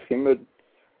they've asked him, but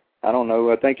I don't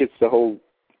know. I think it's the whole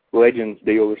Legends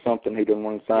deal or something. He doesn't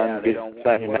want to sign his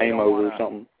name over or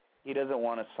something. He doesn't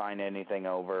want to sign anything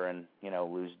over and, you know,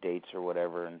 lose dates or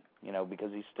whatever, and, you know,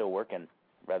 because he's still working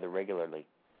rather regularly.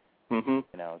 Mm-hmm.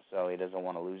 You know, so he doesn't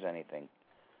want to lose anything.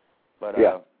 But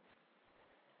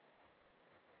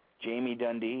Jamie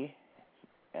Dundee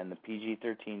and the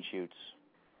PG-13 shoots.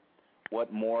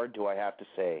 What more do I have to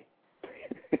say?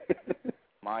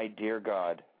 My dear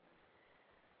God.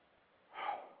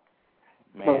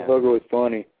 Man. Motherfucker was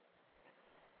funny.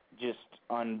 Just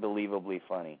unbelievably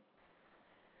funny.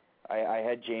 I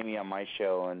had Jamie on my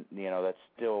show, and, you know, that's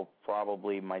still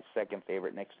probably my second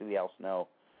favorite next to the Al Snow.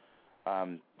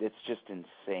 It's just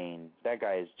insane. That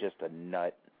guy is just a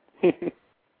nut. You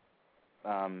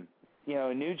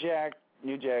know, New Jack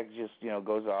just, you know,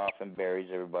 goes off and buries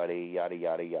everybody, yada,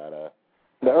 yada, yada.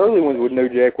 The early ones with New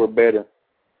Jack were better.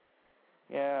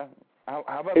 Yeah. How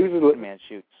about the man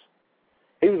shoots?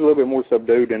 He was a little bit more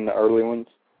subdued in the early ones.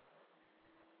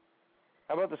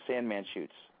 How about the Sandman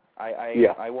shoots?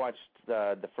 I watched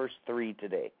the first 3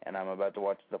 today, and I'm about to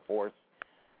watch the 4th.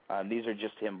 These are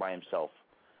just him by himself.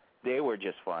 They were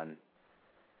just fun.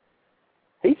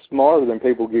 He's smarter than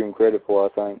people give him credit for, I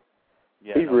think.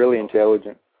 Yeah, He's really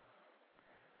intelligent.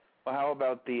 Well, how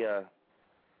about the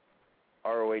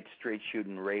ROH straight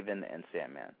shooting Raven and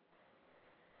Sandman?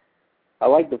 I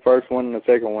like the first one, and the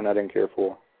second one I didn't care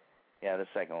for. Yeah, the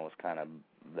second one was kind of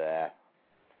the,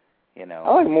 you know.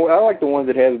 I like the ones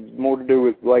that have more to do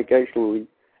with like actual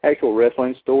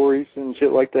wrestling stories and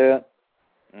shit like that.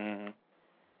 Mhm.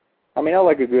 I mean, I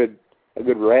like a good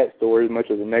rat story as much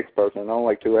as the next person. I don't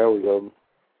like 2 hours of them.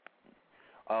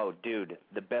 Oh, dude,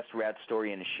 the best rat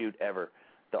story in a shoot ever.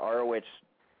 The ROH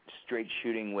Straight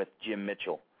Shooting with Jim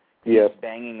Mitchell. Yeah.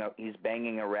 He's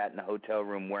banging a rat in a hotel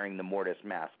room wearing the Mortis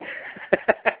mask.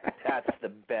 That's the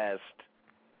best.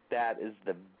 That is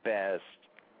the best.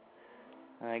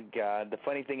 My God. The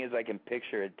funny thing is I can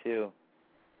picture it, too.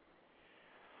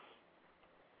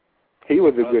 He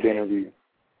was a good interview.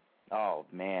 Oh,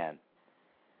 man.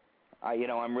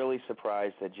 I'm really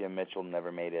surprised that Jim Mitchell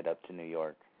never made it up to New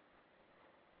York.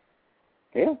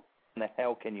 Yeah. How in the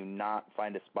hell can you not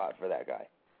find a spot for that guy?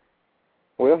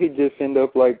 Well, he'd just end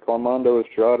up like Armando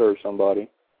Estrada or somebody.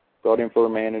 Brought him for a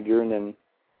manager, and then,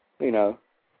 they don't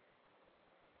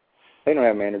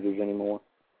have managers anymore.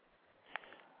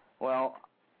 Well,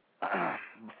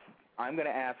 I'm going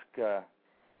to ask the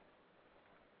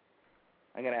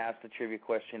trivia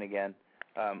question again.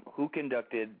 Who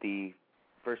conducted the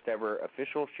first ever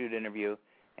official shoot interview,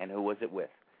 and who was it with?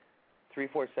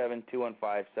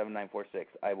 347-215-7946.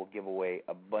 I will give away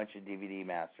a bunch of DVD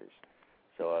masters.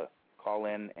 So call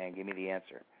in and give me the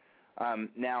answer.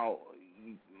 Now,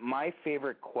 my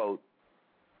favorite quote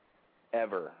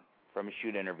ever from a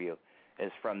shoot interview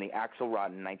is from the Axl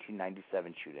Rotten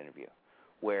 1997 shoot interview,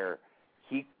 where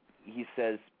he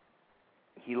says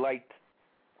he liked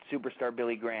superstar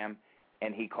Billy Graham,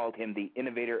 and he called him the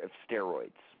innovator of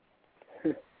steroids.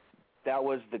 That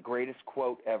was the greatest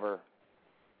quote ever.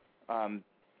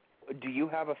 Do you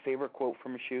have a favorite quote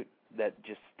from a shoot that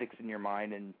just sticks in your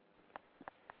mind? And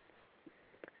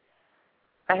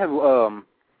I have,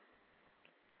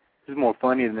 this is more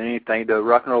funny than anything, the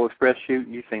Rock and Roll Express shoot.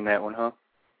 You've seen that one, huh?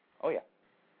 Oh, yeah.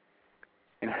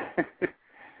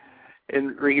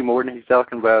 And Ricky Morton, he's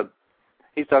talking about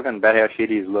how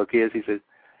shitty his look is. He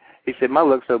said, my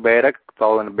look's so bad I could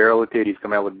fall in a barrel of titties,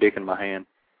 come out with a dick in my hand.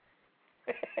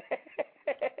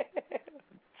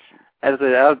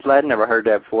 I'd never heard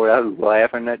that before. I was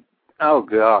laughing at, oh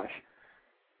gosh.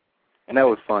 And that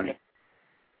was funny.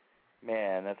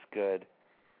 Man, that's good.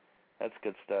 That's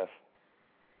good stuff.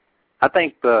 I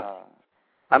think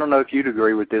I don't know if you'd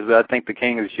agree with this, but I think the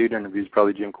king of the shoot interview is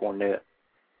probably Jim Cornette.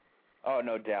 Oh,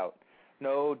 no doubt.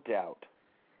 No doubt.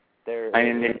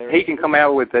 He can come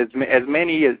out with as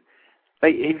many as,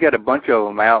 he's got a bunch of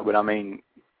them out, but I mean,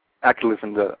 I could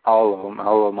listen to all of them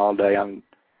all day.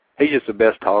 He's just the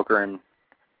best talker. And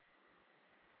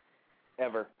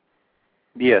ever.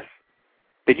 Yes.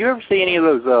 Did you ever see any of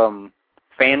those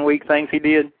fan week things he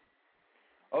did?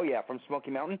 Oh yeah, from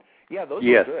Smoky Mountain. Yeah, those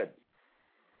yes. were good.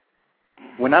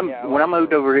 When I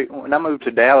moved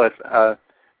to Dallas, I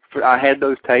had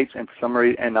those tapes, and for some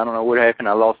reason, and I don't know what happened,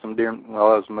 I lost them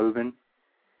while I was moving,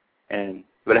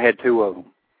 but I had two of them.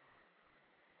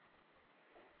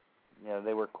 Yeah,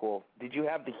 they were cool. Did you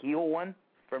have the heel one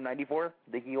from '94?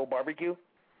 The heel barbecue?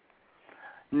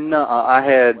 No, I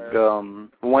had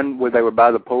one where they were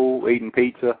by the pool eating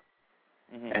pizza,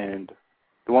 and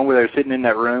the one where they were sitting in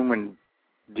that room and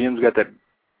Jim's got that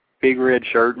big red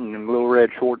shirt and little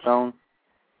red shorts on.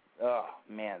 Oh,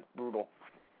 man, brutal.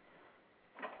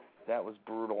 That was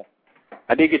brutal.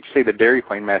 I did get to see the Dairy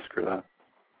Queen Massacre, though.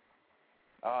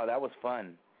 Oh, that was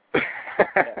fun.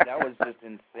 that was just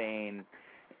insane.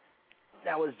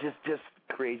 That was just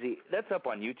crazy. That's up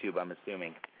on YouTube, I'm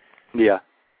assuming. Yeah.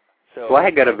 So well, I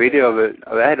had got a video of it.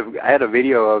 I had a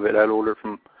video of it I'd ordered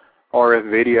from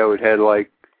RF Video. It had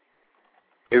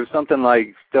it was something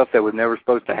like stuff that was never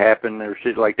supposed to happen or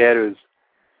shit like that. It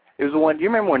was the one. Do you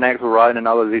remember when Axl Rotten and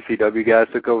all those ECW guys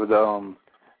took over the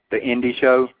indie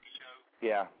show?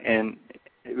 Yeah. And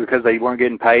because they weren't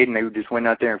getting paid and they just went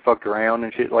out there and fucked around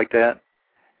and shit like that.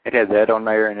 It had that on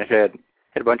there, and it had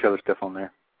a bunch of other stuff on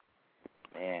there.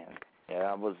 Man, yeah,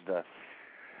 that was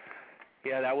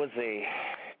a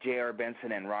J.R.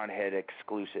 Benson and Ron Head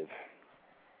exclusive.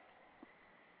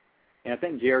 And I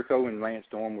think Jericho and Lance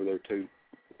Storm were there too.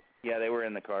 Yeah, they were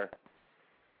in the car.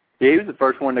 Yeah, he was the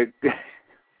first one to.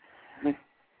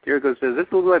 Jericho says, "This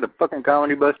looks like a fucking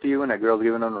comedy bus to you," and that girl's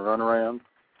giving him a runaround.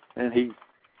 And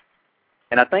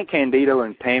I think Candido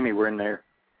and Tammy were in there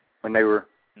when that was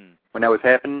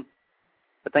happening.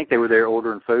 I think they were there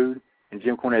ordering food, and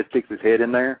Jim Cornette sticks his head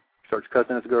in there, starts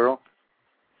cussing this girl.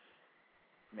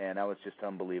 Man, that was just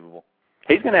unbelievable.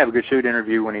 He's going to have a good shoot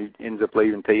interview when he ends up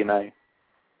leaving TNA.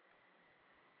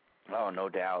 Oh, no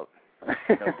doubt.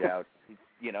 No doubt.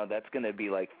 That's going to be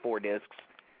like 4 discs,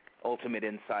 Ultimate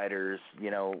Insiders,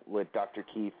 with Dr.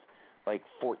 Keith, like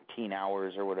 14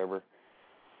 hours or whatever.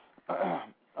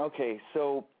 Okay,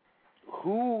 so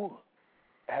who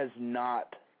has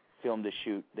not filmed a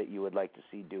shoot that you would like to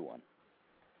see do one?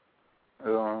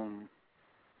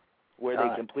 Where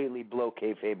they completely blow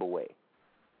kayfabe away.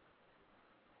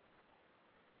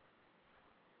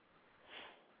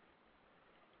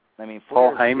 I mean,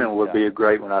 Paul Heyman would be a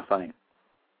great one, I think.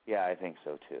 Yeah, I think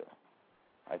so too.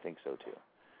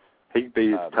 He'd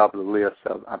be top of the list,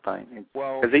 I think.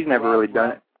 Well, because he's never really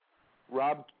done it.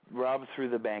 Rob threw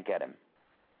the bank at him.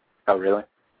 Oh, really?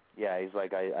 Yeah, he's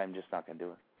like, I'm just not gonna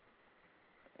do it.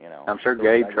 You know. I'm sure So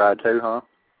Gabe tried too, huh?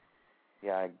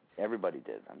 Yeah, everybody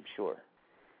did. I'm sure.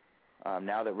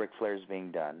 Now that Ric Flair's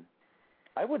being done,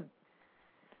 I would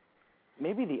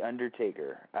maybe the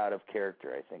Undertaker out of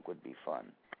character. I think would be fun.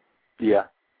 Yeah.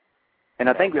 And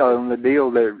I think on the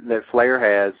deal that Flair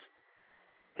has,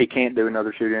 he can't do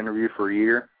another shoot interview for a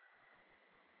year.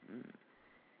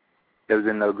 It was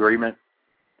in the agreement.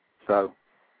 So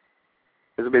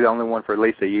this will be the only one for at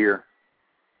least a year.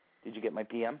 Did you get my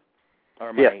PM?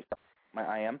 Or my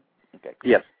IM? Okay.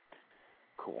 Yes.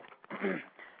 Cool.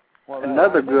 Well,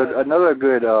 another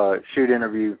good shoot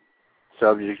interview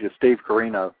subject is Steve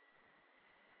Corino.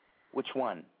 Which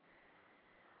one?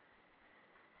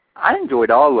 I enjoyed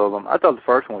all of them. I thought the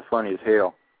first one was funny as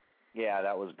hell. Yeah,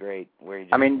 that was great. Where he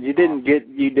you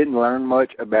didn't learn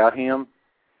much about him,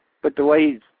 but the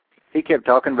way he kept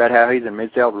talking about how he's in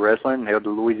Mid-South Wrestling and held the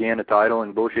Louisiana title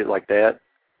and bullshit like that,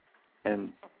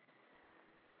 and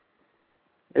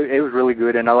it was really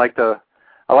good. And I like the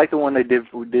one they did.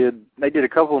 They did a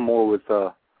couple more with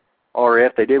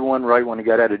RF. They did one right when he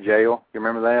got out of jail. You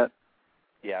remember that?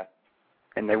 Yeah.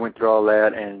 And they went through all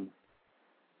that, and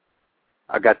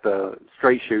I got the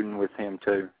straight shooting with him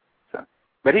too. So,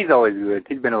 but he's always good.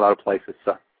 He's been a lot of places.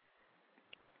 So,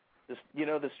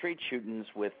 the straight shootings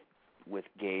with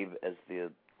Gabe as the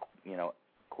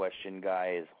question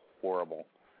guy is horrible.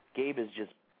 Gabe is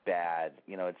just bad.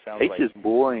 It sounds like he's just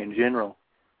boring in general.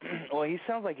 Well, he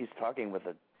sounds like he's talking with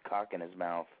a cock in his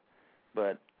mouth,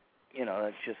 but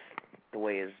that's just the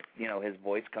way his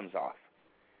voice comes off.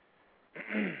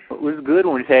 It was good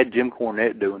when he had Jim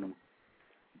Cornette doing them.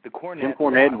 Jim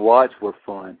Cornette and Watts were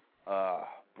fun.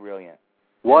 Brilliant.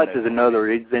 Watts is another.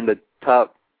 He's in the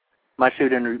top. My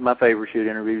favorite shoot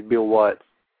interview is Bill Watts.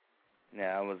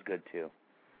 Yeah, that was good too.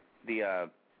 The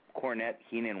Cornette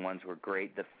Heenan ones were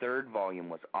great. The third volume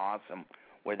was awesome,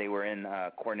 where they were in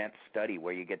Cornette's study,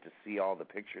 where you get to see all the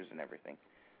pictures and everything.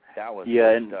 That was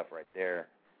good stuff right there.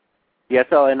 Yeah, I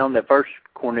saw. And on that first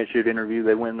Cornette shoot interview,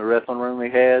 they went in the wrestling room he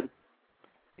had.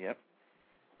 Yep.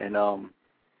 And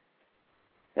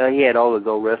he had all his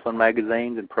old wrestling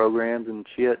magazines and programs and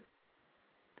shit.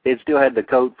 It still had the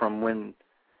coat from when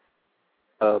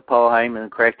Paul Heyman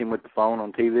cracked him with the phone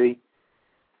on TV.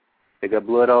 They got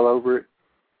blood all over it.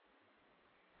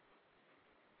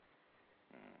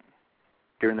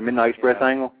 During the Midnight Express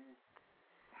angle.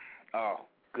 Oh,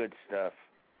 good stuff.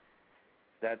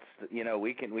 That's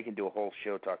we can do a whole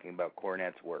show talking about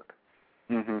Cornette's work.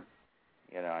 Mhm.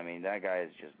 That guy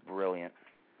is just brilliant.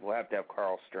 We'll have to have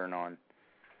Carl Stern on,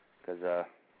 because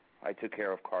I took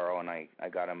care of Carl and I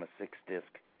got him a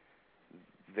 6-disc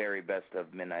very best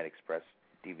of Midnight Express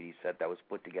DVD set that was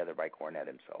put together by Cornette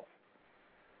himself.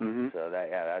 Mhm. So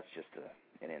that's just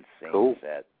an insane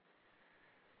set.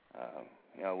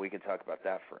 We could talk about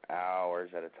that for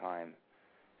hours at a time.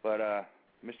 But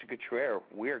Mr. Cottrell,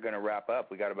 we are going to wrap up.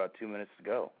 We got about 2 minutes to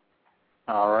go.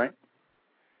 All right.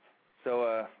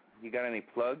 So you got any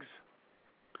plugs?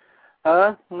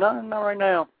 No, not right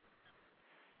now.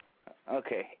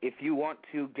 Okay. If you want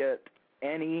to get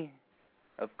any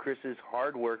of Chris's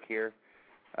hard work here,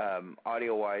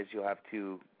 audio-wise, you'll have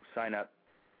to sign up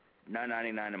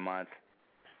 $9.99 a month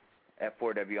at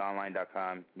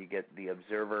 4wonline.com. You get the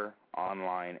Observer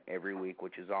online every week,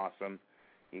 which is awesome.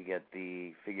 You get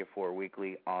the Figure 4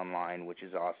 Weekly online, which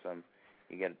is awesome.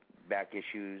 You get back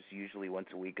issues usually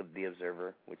once a week of the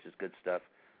Observer, which is good stuff.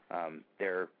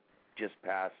 They're just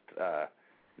past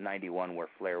 91 where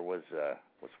Flair was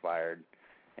fired,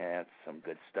 and that's some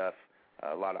good stuff.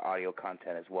 A lot of audio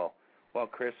content as well. Well,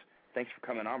 Chris, thanks for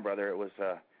coming on, brother. It was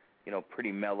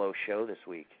pretty mellow show this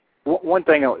week. One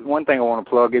thing I want to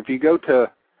plug. If you go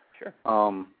to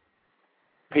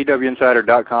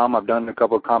pwinsider.com, I've done a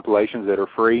couple of compilations that are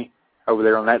free over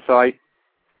there on that site.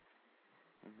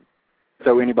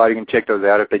 So anybody can check those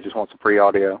out if they just want some free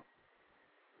audio.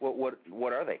 What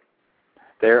are they?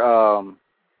 They're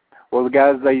the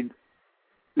guys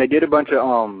they did a bunch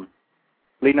of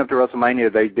leading up to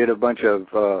WrestleMania. They did a bunch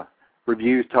of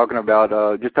reviews talking about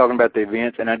the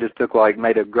events, and I just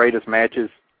made a greatest matches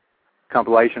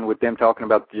compilation with them talking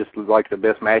about just like the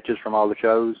best matches from all the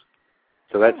shows.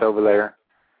 So that's over there.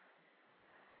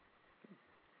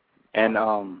 And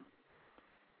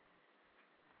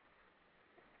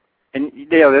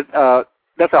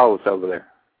that's all that's over there.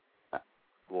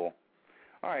 Cool.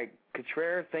 All right,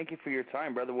 Cottrell, thank you for your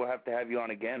time, brother. We'll have to have you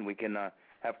on again. We can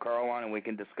have Carl on, and we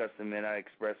can discuss the Midnight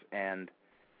Express and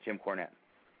Jim Cornette.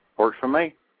 Works for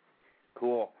me.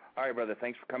 Cool. All right, brother.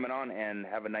 Thanks for coming on, and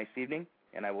have a nice evening,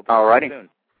 and I will talk to you soon.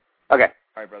 Okay.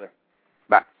 All right, brother.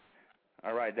 Bye.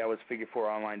 All right, that was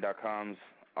Figure4Online.com's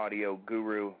audio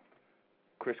guru,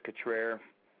 Chris Cottrell.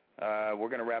 We're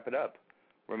going to wrap it up.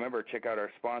 Remember, check out our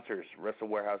sponsors,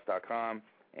 WrestleWarehouse.com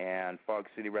and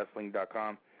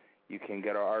FogCityWrestling.com. You can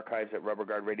get our archives at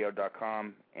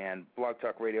RubberGuardRadio.com and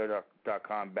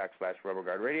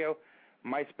BlogTalkRadio.com/RubberGuardRadio,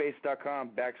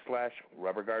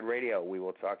 MySpace.com/RubberGuardRadio. We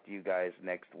will talk to you guys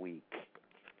next week.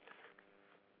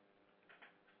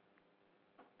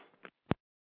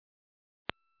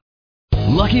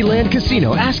 Lucky Land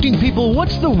Casino, asking people,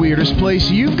 what's the weirdest place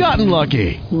you've gotten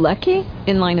lucky? Lucky?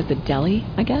 In line at the deli,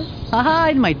 I guess? Aha,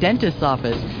 in my dentist's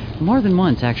office. More than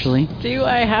once, actually. Do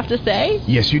I have to say?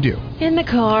 Yes, you do. In the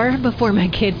car before my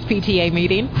kids' PTA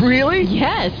meeting. Really?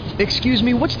 Yes. Excuse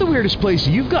me, what's the weirdest place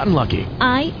you've gotten lucky?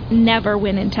 I never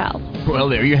win and tell. Well,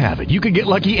 there you have it. You can get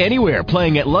lucky anywhere,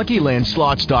 playing at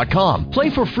LuckyLandSlots.com.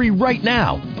 Play for free right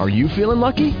now. Are you feeling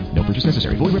lucky? No purchase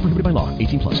necessary. Void where prohibited by law.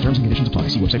 18+. Terms and conditions apply.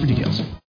 See website for details.